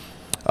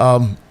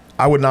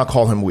 I would not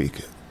call him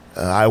weak.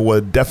 I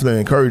would definitely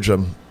encourage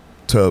him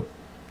to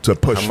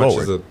push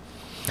forward.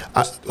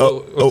 What's the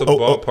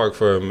ballpark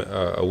for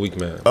a weak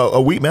man?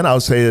 A weak man, I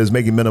would say, is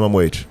making minimum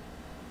wage.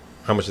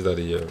 How much is that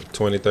a year?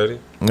 20, 30?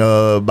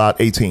 About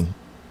 18.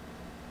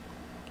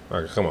 All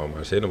right, come on,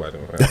 man. Ain't nobody.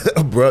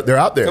 Bro, they're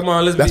out there. Come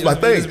on, let's be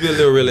a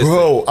little realistic.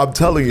 Bro, I'm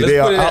telling you, they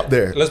are out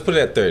there. Let's put it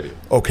at 30.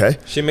 Okay.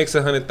 She makes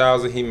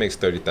 100,000. He makes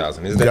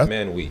 30,000. Is that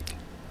man weak?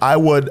 I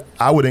would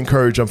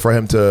encourage him for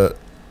him to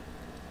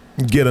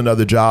get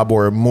another job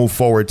or move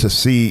forward to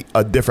see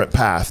a different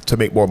path to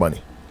make more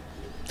money.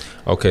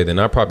 Okay, then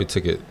I probably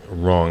took it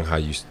wrong.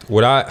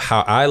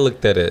 How I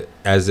looked at it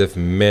as if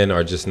men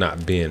are just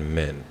not being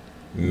men.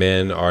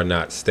 Men are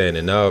not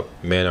standing up.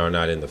 Men are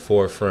not in the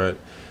forefront.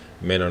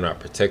 Men are not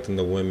protecting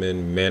the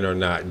women. Men are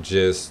not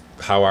just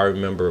how I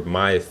remember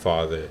my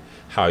father,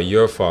 how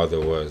your father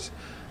was,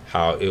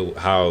 how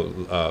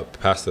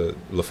Pastor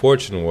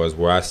LaFortune was,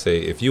 where I say,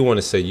 if you want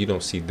to say you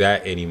don't see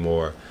that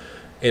anymore,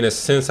 in a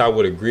sense, I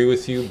would agree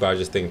with you, but I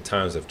just think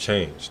times have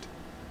changed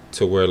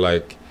to where,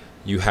 like,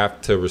 you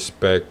have to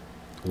respect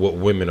what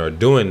women are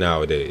doing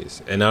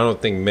nowadays. And I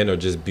don't think men are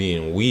just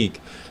being weak.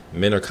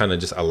 Men are kind of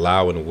just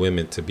allowing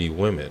women to be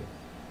women.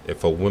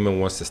 If a woman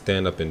wants to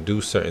stand up and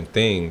do certain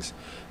things,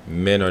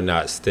 men are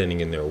not standing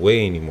in their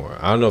way anymore.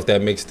 I don't know if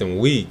that makes them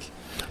weak.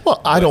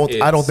 Well, I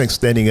don't think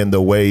standing in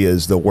the way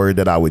is the word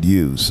that I would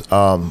use.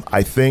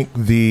 I think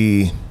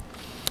the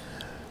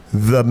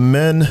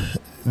men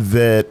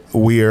that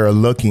we are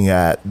looking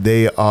at,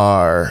 they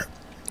are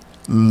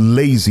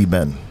lazy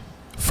men.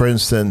 For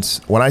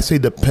instance, when I say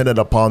dependent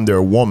upon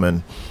their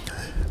woman,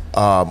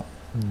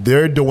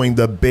 they're doing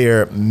the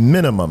bare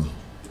minimum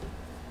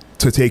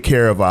to take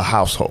care of a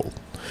household.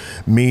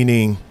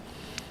 Meaning,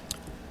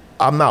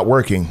 I'm not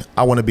working.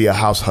 I want to be a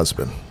house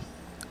husband.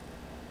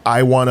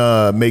 I want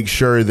to make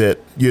sure that,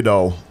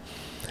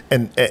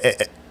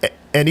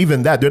 and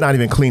even that, they're not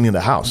even cleaning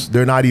the house.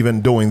 They're not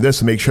even doing this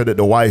to make sure that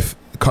the wife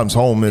comes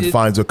home and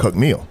finds a cooked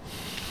meal.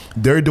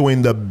 They're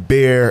doing the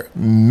bare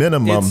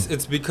minimum.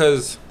 It's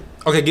because,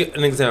 okay, get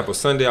an example.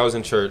 Sunday I was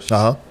in church.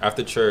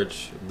 After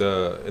church,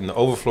 in the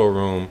overflow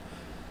room,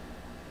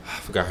 I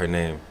forgot her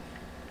name.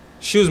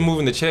 She was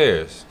moving the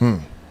chairs.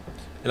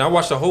 And I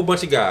watched a whole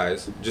bunch of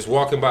guys just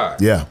walking by.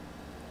 Yeah.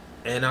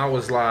 And I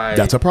was like...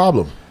 That's a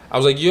problem. I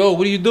was like, yo,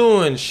 what are you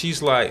doing?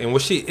 She's like... And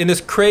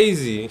it's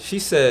crazy. She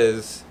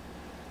says,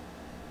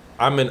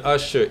 I'm an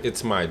usher.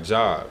 It's my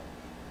job.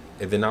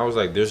 And then I was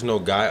like, there's no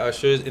guy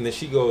ushers. And then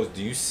she goes,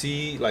 do you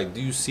see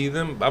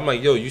them? I'm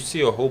like, yo, you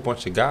see a whole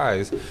bunch of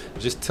guys.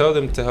 Just tell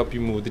them to help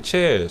you move the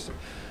chairs.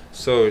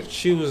 So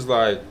she was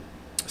like...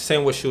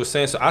 saying what she was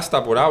saying. So I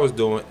stopped what I was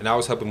doing and I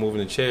was helping moving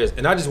the chairs,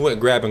 and I just went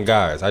grabbing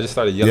guys. I just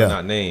started yelling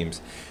out names,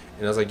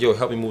 and I was like, yo,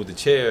 help me move the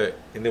chair.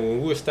 And then when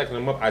we were stacking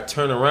them up, I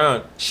turned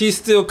around, she's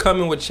still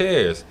coming with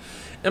chairs,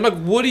 and I'm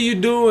like, what are you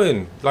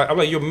doing? I'm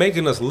like, you're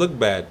making us look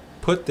bad.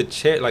 Put the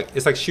chair,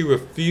 it's like she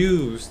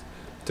refused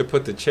to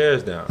put the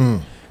chairs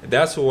down.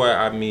 That's why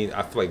I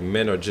feel like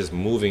men are just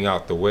moving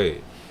out the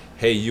way.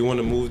 Hey, you want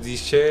to move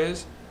these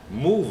chairs?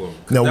 Move them.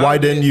 Now why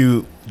didn't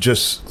you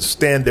just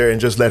stand there and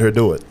just let her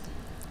do it?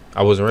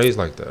 I wasn't raised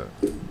like that.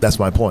 That's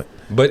my point.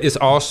 But it's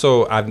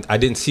also, I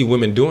didn't see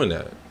women doing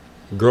that.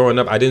 Growing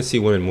up, I didn't see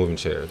women moving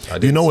chairs.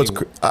 I'm going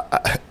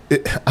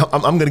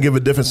to give a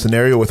different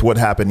scenario with what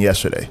happened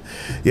yesterday.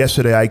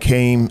 Yesterday, I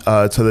came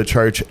to the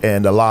church,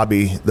 and the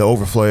lobby, the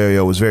overflow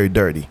area, was very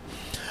dirty.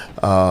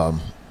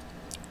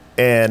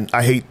 And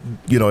I hate,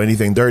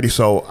 anything dirty.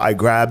 So I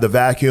grabbed the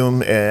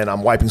vacuum, and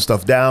I'm wiping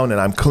stuff down,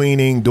 and I'm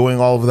cleaning, doing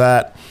all of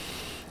that.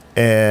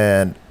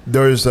 And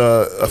there's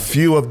a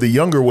few of the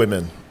younger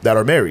women that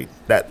are married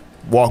that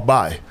walk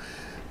by.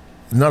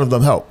 None of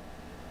them help.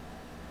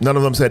 None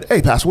of them said,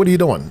 hey, Pastor, what are you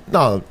doing?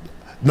 No,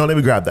 let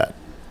me grab that.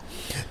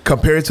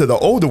 Compared to the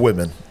older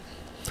women,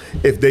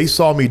 if they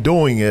saw me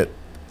doing it,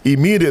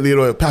 immediately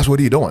they're like, Pastor, what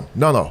are you doing?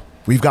 No,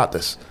 we've got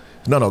this.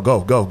 No,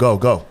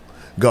 go.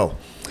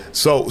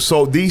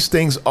 So these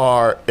things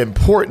are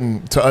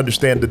important to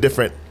understand the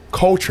different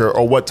culture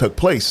or what took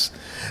place,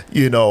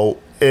 and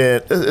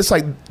it's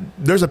like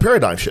there's a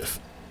paradigm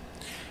shift.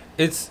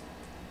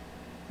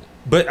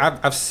 But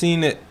I've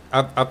seen it.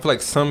 I feel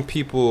like some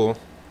people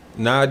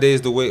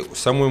nowadays, the way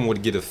some women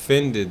would get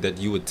offended that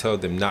you would tell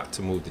them not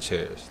to move the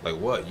chairs. Like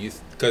what?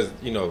 Because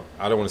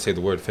I don't want to say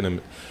the word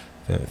feminism.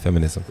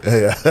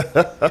 Yeah.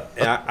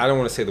 I don't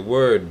want to say the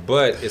word,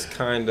 but it's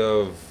kind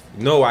of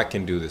no. I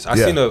can do this. I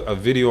seen a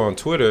video on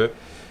Twitter.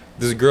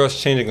 This girl's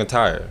changing a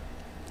tire,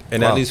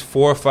 and at least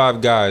 4 or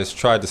 5 guys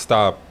tried to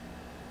stop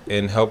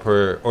and help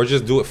her or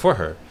just do it for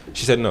her.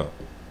 She said no.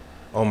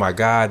 Oh my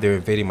God, they're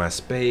invading my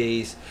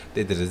space.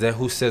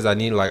 Who says I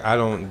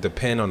don't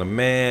depend on a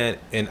man?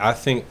 And I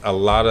think that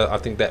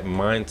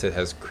mindset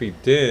has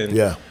creeped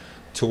in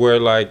to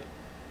where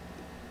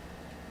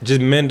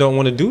just men don't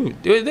want to do,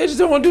 they just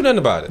don't want to do nothing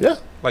about it. Yeah.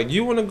 Like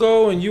you want to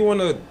go and you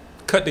want to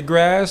cut the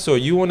grass or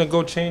you want to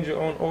go change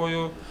your own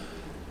oil.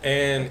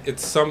 And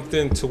it's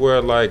something to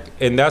where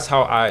and that's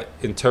how I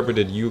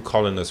interpreted you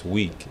calling us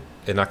weak.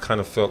 And I kind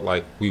of felt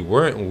like we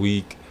weren't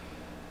weak.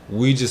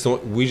 We just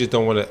don't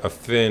want to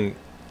offend.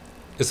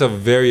 It's a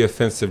very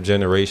offensive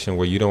generation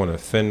where you don't want to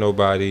offend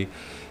nobody.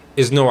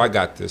 It's no, I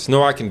got this.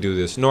 No, I can do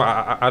this. No,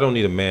 I don't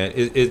need a man.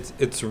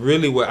 It's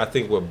really what I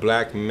think what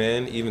black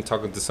men, even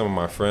talking to some of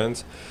my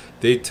friends,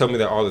 they tell me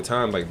that all the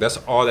time. That's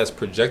all that's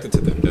projected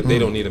to them, that they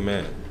don't need a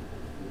man.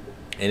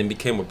 And it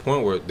became a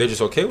point where they're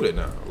just okay with it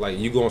now.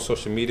 You go on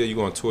social media, you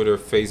go on Twitter,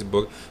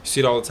 Facebook, you see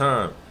it all the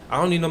time. I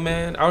don't need no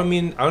man. I don't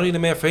need a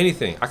man for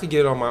anything. I could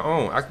get it on my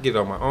own. I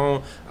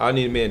don't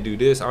need a man to do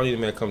this. I don't need a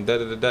man to come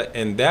da-da-da-da.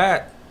 And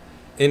that,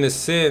 in a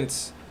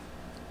sense,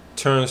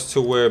 turns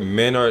to where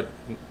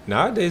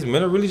nowadays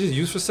men are really just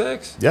used for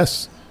sex.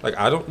 Yes. I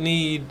got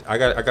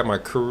my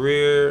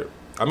career.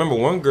 I remember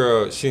one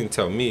girl, she didn't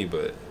tell me,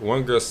 but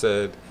one girl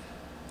said,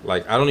 I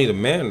don't need a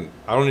man.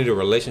 I don't need a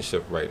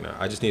relationship right now.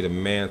 I just need a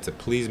man to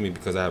please me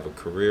because I have a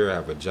career, I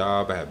have a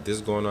job, I have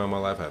this going on in my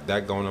life, I have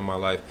that going on in my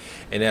life.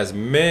 And as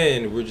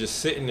men, we're just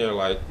sitting there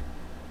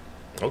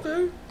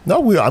okay.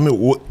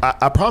 No,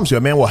 I promise you, a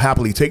man will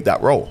happily take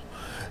that role.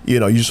 You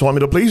just want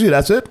me to please you,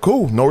 that's it?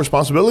 Cool. No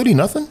responsibility,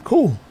 nothing?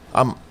 Cool.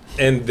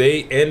 And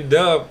they end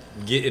up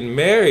getting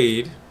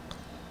married,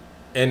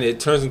 and it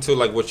turns into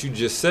like what you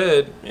just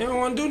said. You don't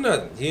want to do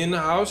nothing. He in the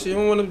house. You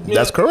don't want to.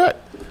 That's correct.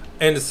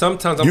 And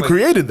sometimes I'm you like,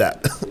 created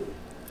that.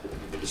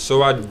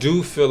 So I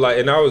do feel like,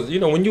 and I was,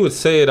 when you would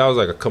say it, I was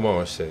like, come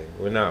on, Shay,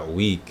 we're not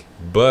weak.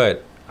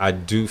 But I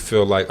do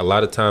feel like a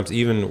lot of times,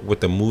 even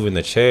with the moving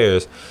the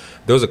chairs,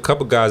 there was a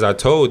couple guys I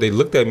told, they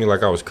looked at me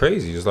like I was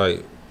crazy. It's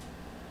like,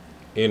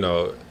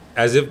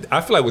 as if,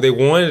 I feel like they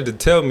wanted to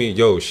tell me,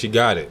 yo, she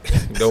got it.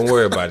 Don't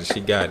worry about it,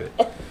 she got it.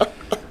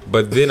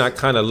 But then I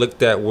kind of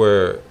looked at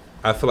where,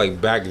 I feel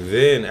like back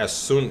then, as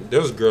soon,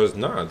 there was girls,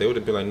 they would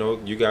have been like, no,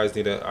 you guys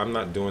need to, I'm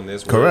not doing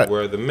this. Correct.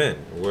 Where are the men?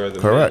 Where are the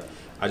Correct. men?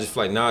 I just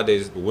feel like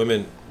nowadays,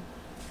 women,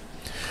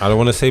 I don't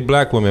want to say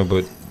black women,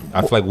 but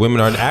I feel like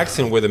women aren't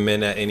asking where the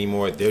men at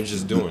anymore. They're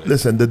just doing it.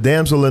 Listen, the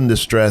damsel in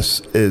distress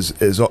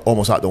is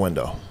almost out the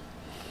window.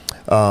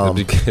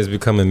 It's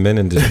becoming men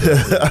in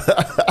distress.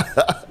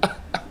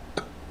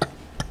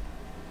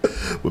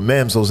 With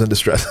mamsels in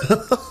distress.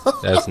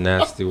 That's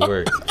nasty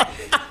work.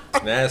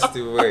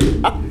 Nasty work.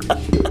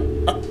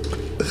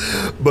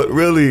 But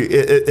really,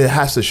 it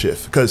has to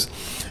shift because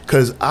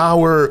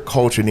our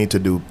culture needs to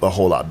do a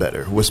whole lot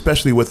better,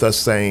 especially with us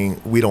saying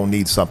we don't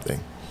need something.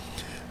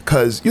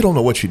 Because you don't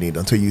know what you need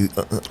until you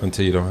don't have it.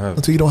 Until you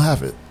don't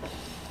have it.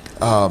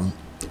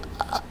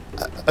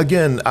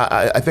 Again,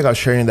 I think I was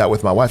sharing that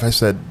with my wife. I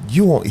said,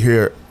 you won't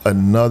hear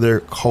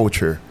another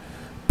culture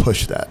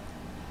push that.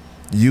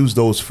 Use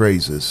those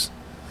phrases,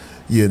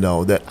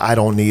 that I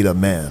don't need a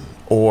man,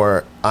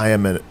 or I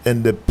am an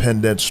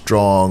independent,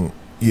 strong,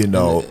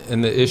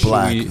 and the issue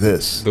black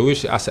this. The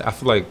issue, I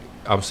feel like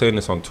I was saying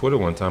this on Twitter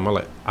one time.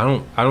 I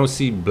don't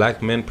see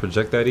black men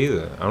project that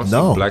either. I don't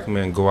see black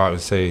men go out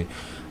and say,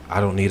 I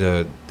don't need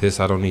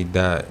this, I don't need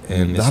that.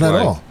 And not at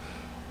all.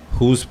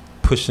 Who's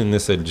pushing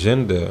this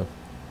agenda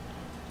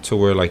to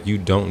where like you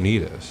don't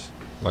need us,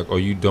 like, or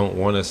you don't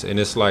want us? And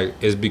it's like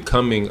it's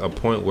becoming a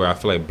point where I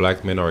feel like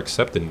black men are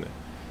accepting it.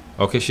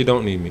 Okay, she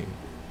don't need me.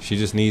 She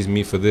just needs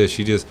me for this.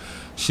 She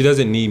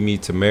doesn't need me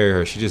to marry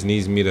her. She just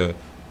needs me to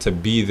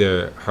be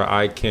there, her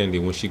eye candy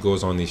when she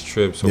goes on these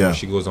trips or when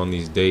she goes on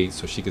these dates,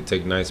 so she could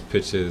take nice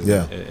pictures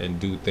and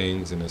do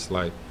things. And it's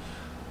like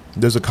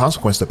there's a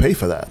consequence to pay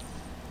for that.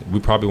 We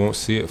probably won't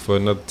see it for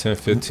another 10,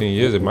 15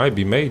 years. It might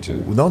be major.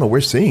 No, we're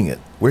seeing it.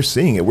 We're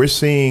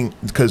seeing,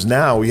 because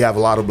now we have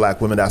a lot of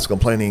black women that's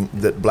complaining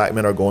that black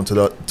men are going to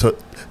the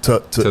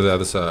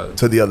other side.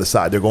 To the other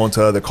side. They're going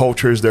to other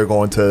cultures. They're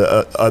going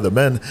to other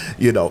men,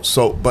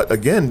 So, but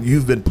again,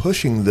 you've been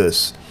pushing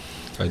this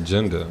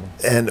agenda.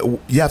 And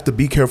you have to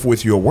be careful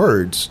with your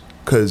words,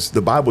 because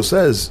the Bible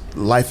says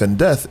life and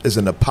death is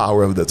in the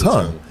power of the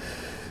tongue.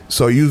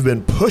 So you've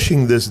been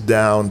pushing this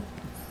down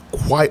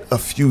quite a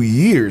few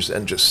years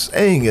and just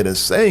saying it,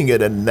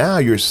 and now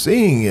you're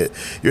seeing it.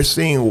 You're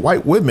seeing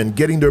white women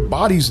getting their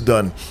bodies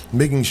done,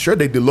 making sure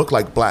they look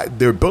like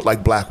they're built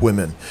like black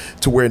women,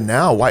 to where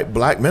now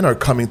black men are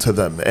coming to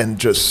them and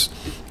just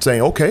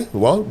saying, okay,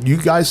 well, you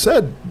guys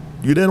said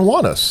you didn't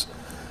want us.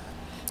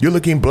 You're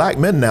looking black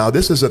men now.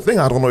 This is a thing.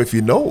 I don't know if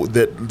you know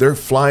that they're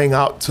flying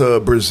out to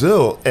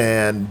Brazil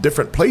and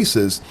different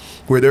places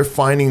where they're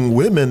finding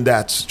women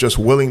that's just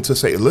willing to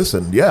say,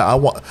 listen, I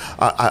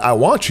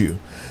want you.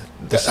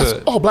 That's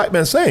all black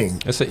men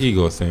saying. It's an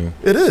ego thing.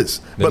 It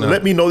is. But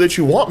let me know that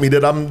you want me,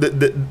 that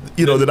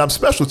I'm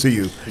special to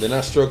you. They're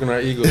not stroking our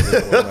egos.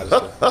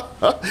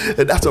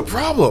 And that's a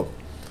problem.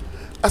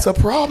 That's a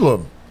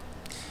problem.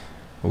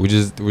 We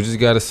just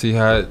got to see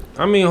how.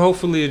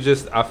 Hopefully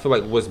I feel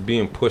like what's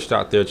being pushed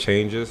out there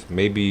changes.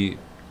 Maybe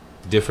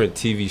different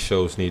TV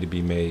shows need to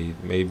be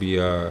made.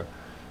 Maybe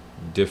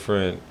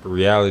different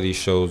reality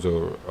shows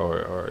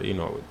or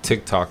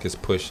TikTok is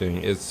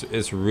pushing.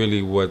 It's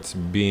really what's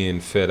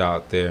being fed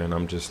out there, and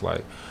I'm just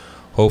like,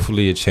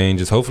 hopefully it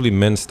changes. Hopefully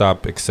men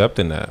stop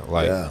accepting that.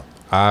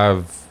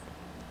 I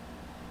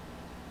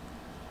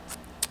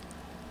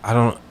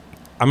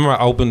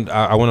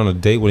went on a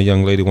date with a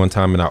young lady one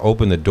time, and I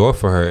opened the door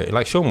for her.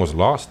 Like, she almost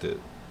lost it.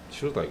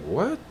 She was like,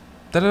 what?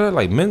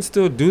 Like, men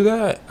still do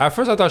that? At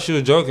first I thought she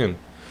was joking,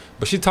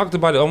 but she talked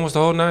about it almost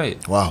the whole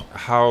night. Wow.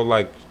 How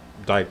like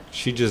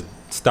she just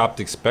stopped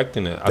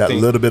expecting it. I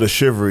think little bit of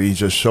chivalry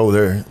just showed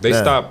her. They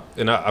stopped,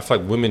 and I feel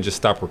like women just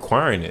stopped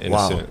requiring it in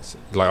a sense.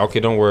 Like, okay,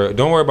 don't worry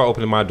about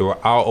opening my door.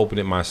 I'll open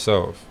it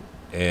myself.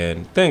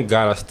 And thank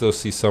God I still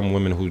see some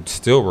women who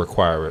still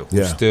require it.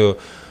 Who still,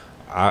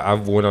 I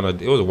went on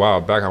it was a while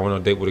back. I went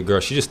on a date with a girl.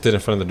 She just stood in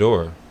front of the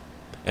door,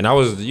 and I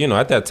was,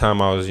 at that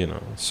time I was,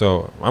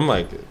 so I'm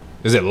like,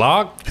 is it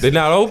locked? They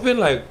not open?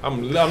 Like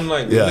I'm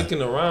like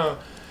looking around,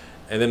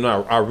 and then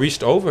I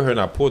reached over her and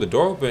I pulled the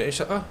door open, and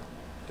she,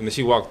 and then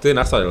she walked in.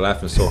 I started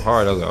laughing so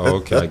hard. I was like, oh,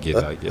 okay, I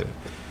get it.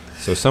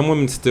 So some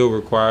women still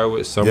require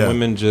it. Some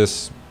women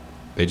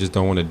they just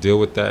don't want to deal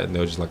with that, and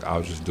they're just like,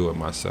 I'll just do it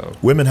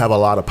myself. Women have a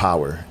lot of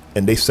power,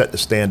 and they set the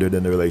standard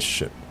in the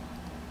relationship.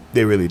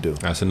 They really do.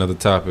 That's another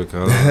topic,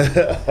 huh?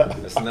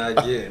 Let's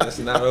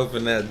not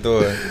open that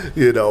door.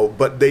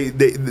 But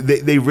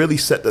they really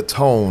set the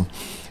tone,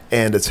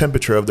 and the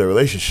temperature of the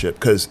relationship.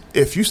 Because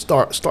if you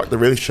start the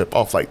relationship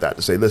off like that,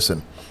 to say,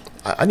 listen,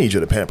 I need you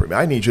to pamper me.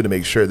 I need you to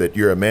make sure that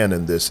you're a man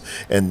in this,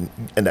 and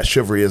that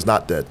chivalry is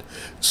not dead.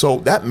 So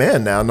that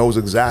man now knows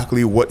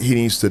exactly what he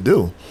needs to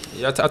do.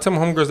 Yeah, I tell my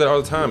homegirls that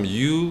all the time.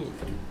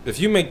 If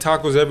you make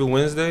tacos every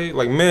Wednesday,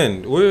 like,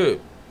 men,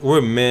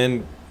 we're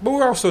men, but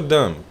we're also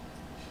dumb.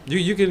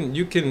 You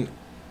can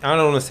I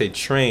don't want to say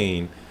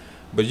train,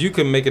 but you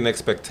can make an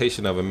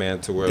expectation of a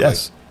man to where,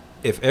 yes, like,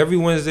 if every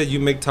Wednesday you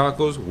make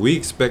tacos, we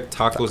expect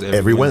tacos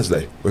every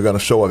Wednesday. We're gonna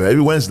show up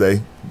every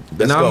Wednesday.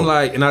 And I'm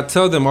like, and I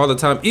tell them all the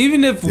time,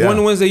 even if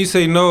one Wednesday you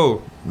say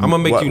no, I'm gonna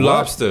make you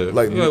lobster.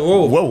 Like, you're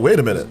like, whoa, wait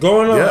a minute. What's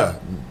going on? Yeah,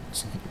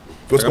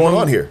 what's going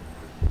on here?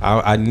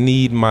 I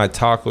need my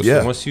tacos. Yeah.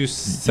 So once you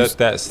set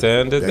that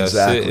standard, that's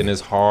it, and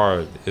it's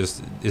hard.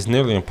 It's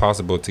nearly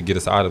impossible to get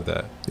us out of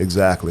that.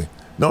 Exactly.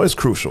 No, it's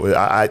crucial.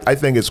 I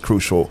think it's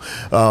crucial.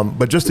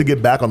 But just to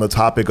get back on the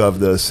topic of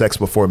the sex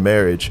before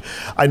marriage,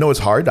 I know it's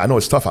hard. I know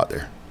it's tough out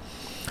there.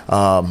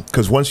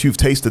 Because once you've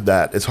tasted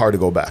that, it's hard to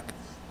go back.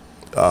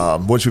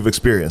 Once you've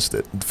experienced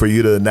it, for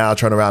you to now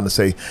turn around and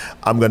say,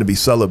 I'm going to be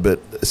celibate,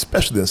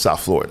 especially in South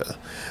Florida,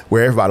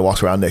 where everybody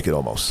walks around naked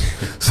almost.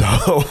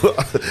 So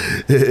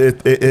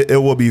it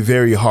will be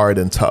very hard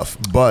and tough.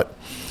 But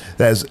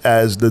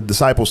as the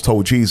disciples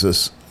told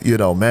Jesus,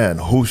 man,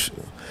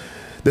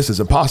 this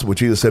is impossible.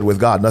 Jesus said, with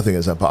God, nothing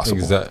is impossible.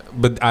 Exactly.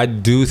 But I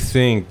do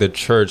think the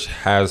church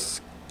has,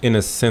 in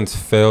a sense,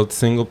 failed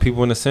single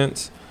people in a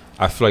sense.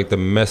 I feel like the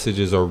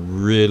messages are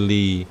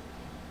really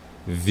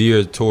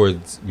veered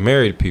towards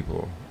married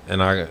people.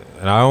 And I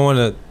don't want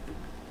to,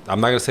 I'm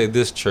not going to say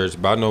this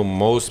church, but I know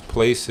most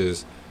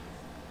places,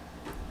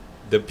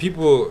 the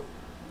people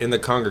in the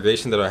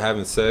congregation that are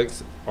having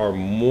sex are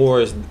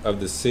more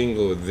of the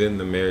single than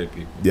the married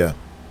people. Yeah.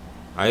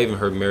 I even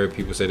heard married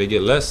people say they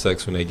get less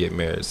sex when they get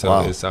married. So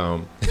wow. It's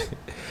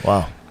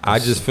wow. I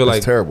just feel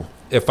like terrible.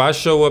 If I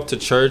show up to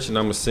church and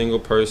I'm a single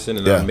person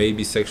and I may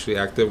be sexually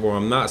active or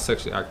I'm not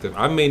sexually active,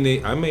 I may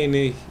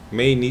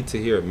need to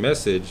hear a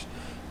message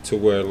to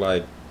where,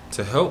 like,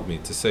 to help me,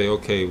 to say,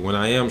 okay, when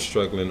I am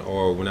struggling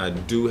or when I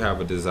do have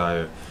a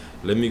desire,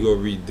 let me go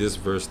read this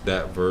verse,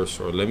 that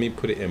verse, or let me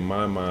put it in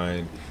my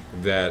mind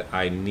that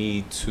I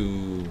need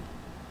to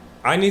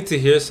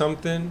hear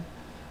something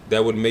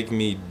that would make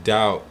me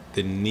doubt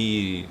the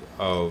need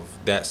of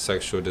that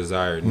sexual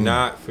desire.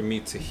 Not for me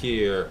to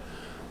hear,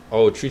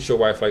 oh, treat your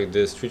wife like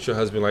this, treat your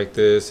husband like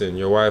this, and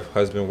your wife,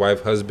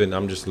 husband.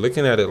 I'm just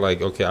looking at it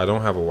like, okay, I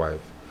don't have a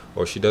wife,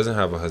 or she doesn't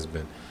have a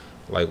husband.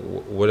 Like,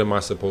 what am I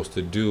supposed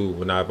to do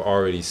when I've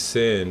already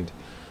sinned?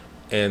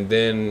 And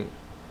then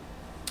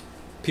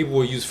people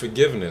will use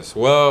forgiveness.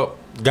 Well,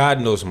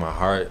 God knows my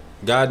heart.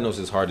 God knows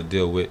it's hard to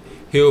deal with.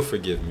 He'll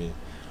forgive me.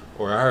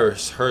 Or I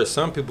heard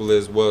some people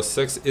is, well,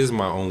 sex is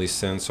my only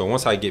sin, so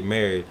once I get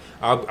married,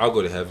 I'll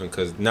go to heaven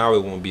because now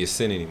it won't be a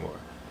sin anymore.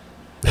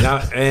 Now,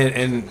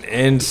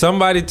 and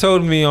somebody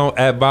told me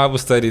at Bible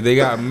study they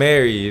got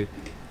married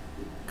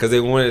because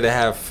they wanted to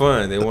have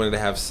fun, they wanted to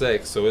have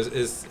sex. So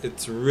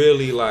it's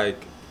really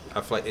like,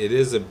 I feel like it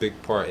is a big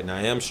part, and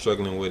I am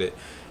struggling with it.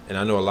 And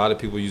I know a lot of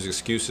people use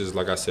excuses,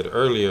 like I said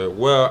earlier.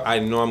 Well, I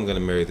know I'm gonna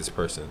marry this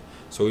person,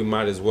 so we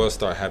might as well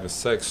start having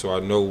sex so I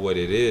know what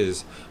it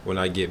is when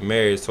I get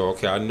married. So,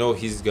 okay, I know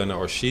he's gonna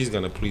or she's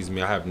gonna please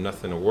me. I have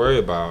nothing to worry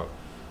about.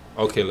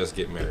 Okay, let's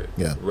get married.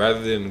 Yeah.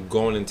 Rather than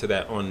going into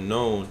that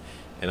unknown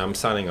and I'm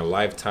signing a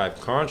lifetime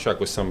contract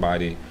with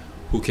somebody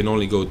who can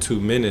only go 2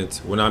 minutes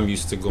when I'm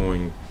used to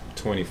going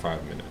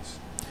 25 minutes.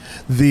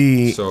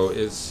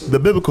 The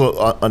biblical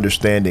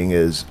understanding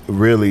is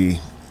really,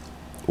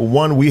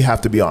 one, we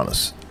have to be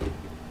honest.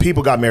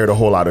 People got married a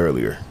whole lot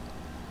earlier.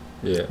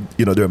 Yeah.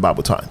 During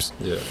Bible times.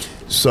 Yeah.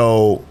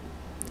 So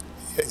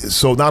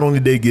not only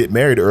did they get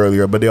married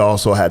earlier, but they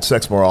also had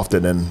sex more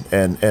often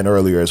and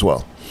earlier as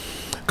well.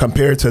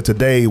 Compared to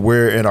today,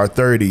 we're in our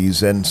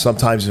 30s and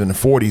sometimes in the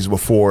 40s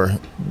before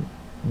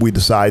we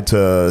decide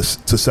to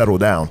settle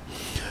down.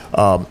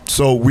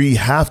 So we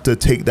have to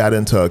take that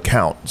into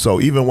account.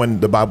 So even when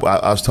the Bible,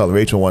 I was telling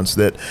Rachel once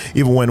that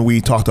even when we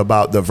talked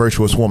about the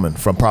virtuous woman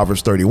from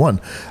Proverbs 31,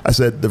 I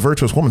said the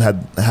virtuous woman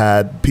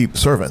had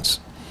servants.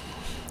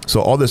 So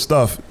all this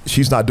stuff,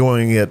 she's not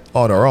doing it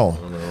on her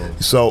own.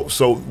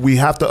 So we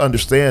have to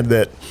understand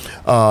that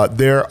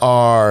there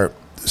are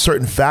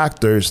certain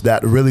factors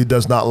that really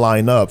does not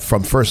line up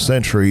from first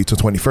century to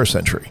 21st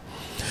century.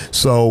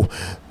 So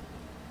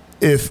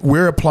if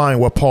we're applying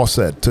what Paul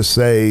said to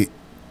say,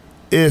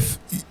 if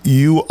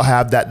you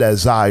have that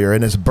desire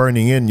and it's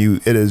burning in you,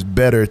 it is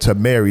better to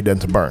marry than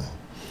to burn.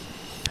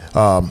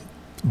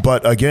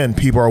 But again,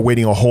 people are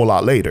waiting a whole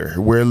lot later.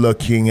 We're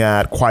looking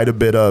at quite a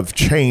bit of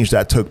change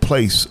that took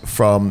place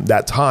from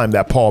that time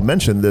that Paul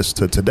mentioned this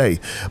to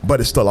today,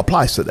 but it still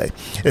applies today.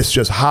 It's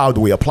just, how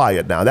do we apply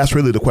it now? That's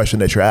really the question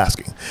that you're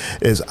asking,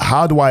 is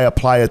how do I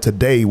apply it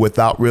today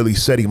without really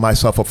setting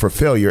myself up for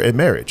failure in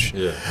marriage?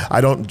 Yeah.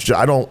 I don't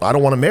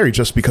want to marry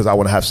just because I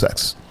want to have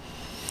sex.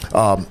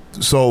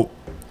 So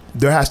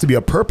there has to be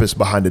a purpose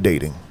behind the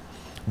dating.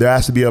 There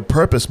has to be a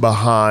purpose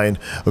behind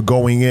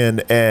going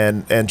in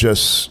and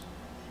just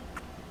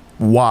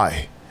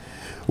Why?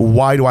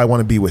 Why do I want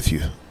to be with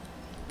you?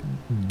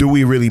 Do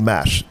we really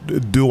match?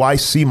 Do I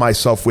see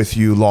myself with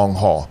you long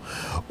haul?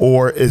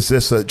 Or is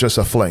this just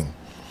a fling?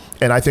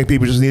 And I think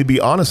people just need to be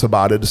honest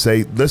about it, to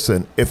say,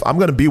 listen, if I'm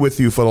going to be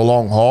with you for the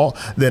long haul,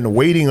 then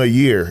waiting a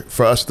year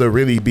for us to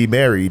really be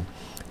married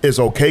is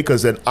okay,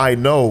 because then I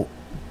know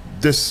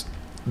this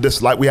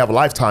like we have a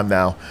lifetime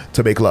now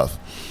to make love.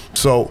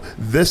 So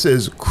this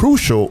is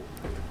crucial,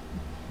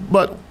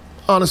 but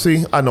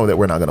honestly, I know that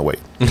we're not going to wait.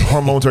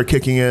 Hormones are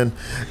kicking in.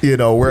 We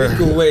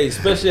can wait,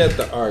 especially at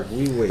the Ark.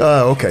 We wait.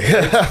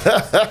 Okay.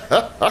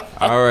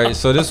 All right.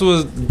 So this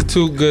was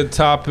 2 good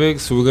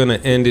topics. We're going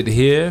to end it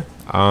here.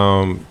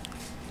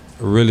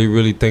 Really,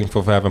 really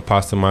thankful for having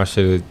Pastor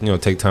Marsha to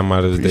take time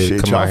out of his day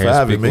to come out here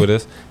and speak with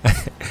us.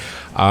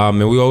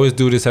 And we always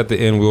do this at the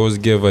end. We always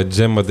give a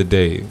gem of the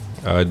day.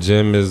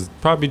 Gem is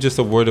probably just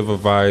a word of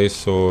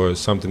advice or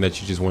something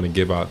that you just want to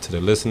give out to the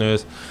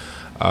listeners.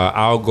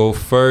 I'll go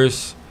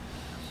first.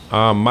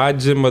 My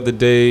gem of the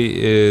day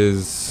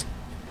is,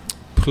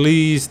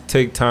 please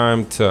take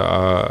time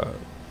to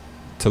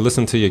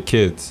listen to your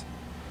kids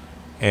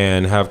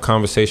and have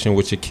conversation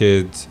with your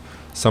kids.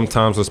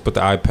 Sometimes let's put the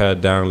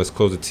iPad down, let's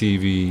close the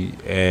TV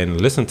and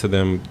listen to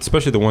them,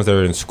 especially the ones that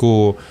are in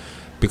school,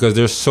 because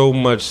there's so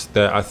much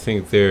that I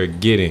think they're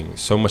getting,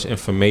 so much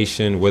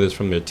information, whether it's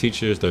from their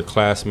teachers, their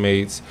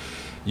classmates.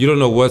 You don't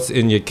know what's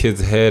in your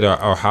kid's head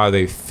or how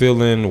they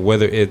feeling,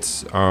 whether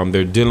it's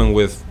they're dealing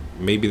with,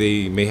 maybe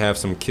they may have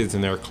some kids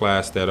in their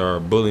class that are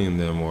bullying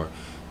them, or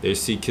they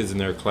see kids in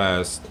their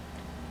class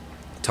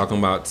talking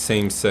about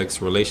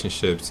same-sex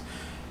relationships.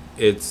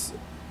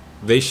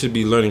 They should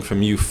be learning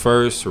from you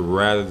first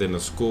rather than the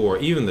school or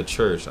even the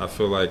church. I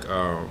feel like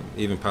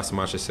even Pastor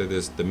Masha said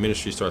this, the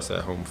ministry starts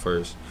at home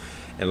first.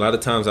 And a lot of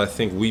times I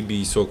think we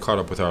be so caught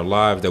up with our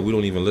lives that we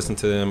don't even listen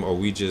to them, or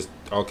we just,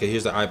 okay,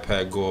 here's the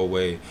iPad, go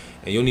away.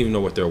 And you don't even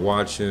know what they're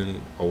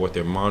watching or what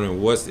they're monitoring.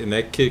 And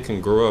that kid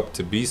can grow up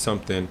to be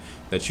something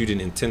that you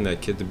didn't intend that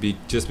kid to be,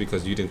 just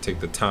because you didn't take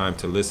the time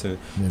to listen,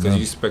 because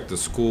you expect the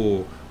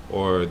school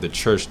or the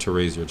church to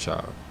raise your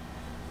child.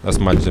 That's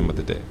my gem of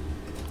the day.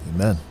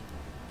 Amen.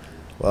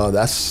 Well,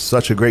 that's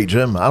such a great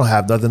gem. I don't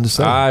have nothing to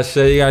say.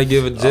 Shay, you got to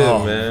give a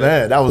gem,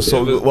 man. That was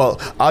so good. Well,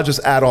 I'll just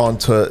add on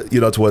to,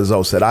 to what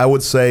Zoe said. I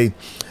would say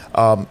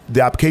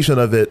the application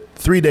of it,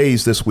 3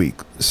 days this week,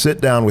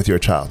 sit down with your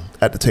child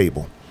at the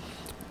table,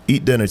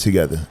 eat dinner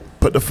together,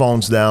 put the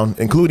phones down,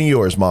 including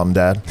yours, Mom and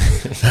Dad.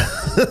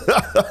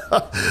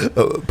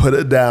 Put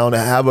it down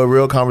and have a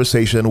real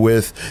conversation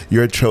with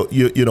your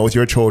with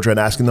your children,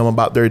 asking them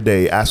about their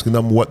day, asking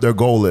them what their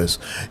goal is,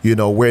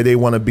 where they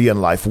want to be in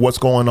life, what's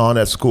going on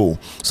at school.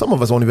 Some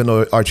of us don't even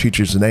know our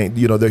teachers' name,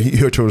 your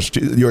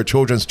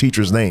children's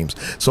teachers' names.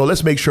 So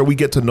let's make sure we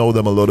get to know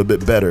them a little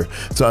bit better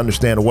to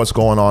understand what's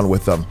going on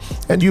with them.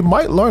 And you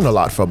might learn a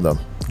lot from them.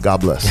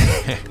 God bless.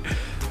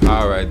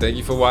 All right. Thank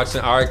you for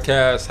watching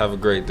ArkCast. Have a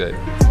great day.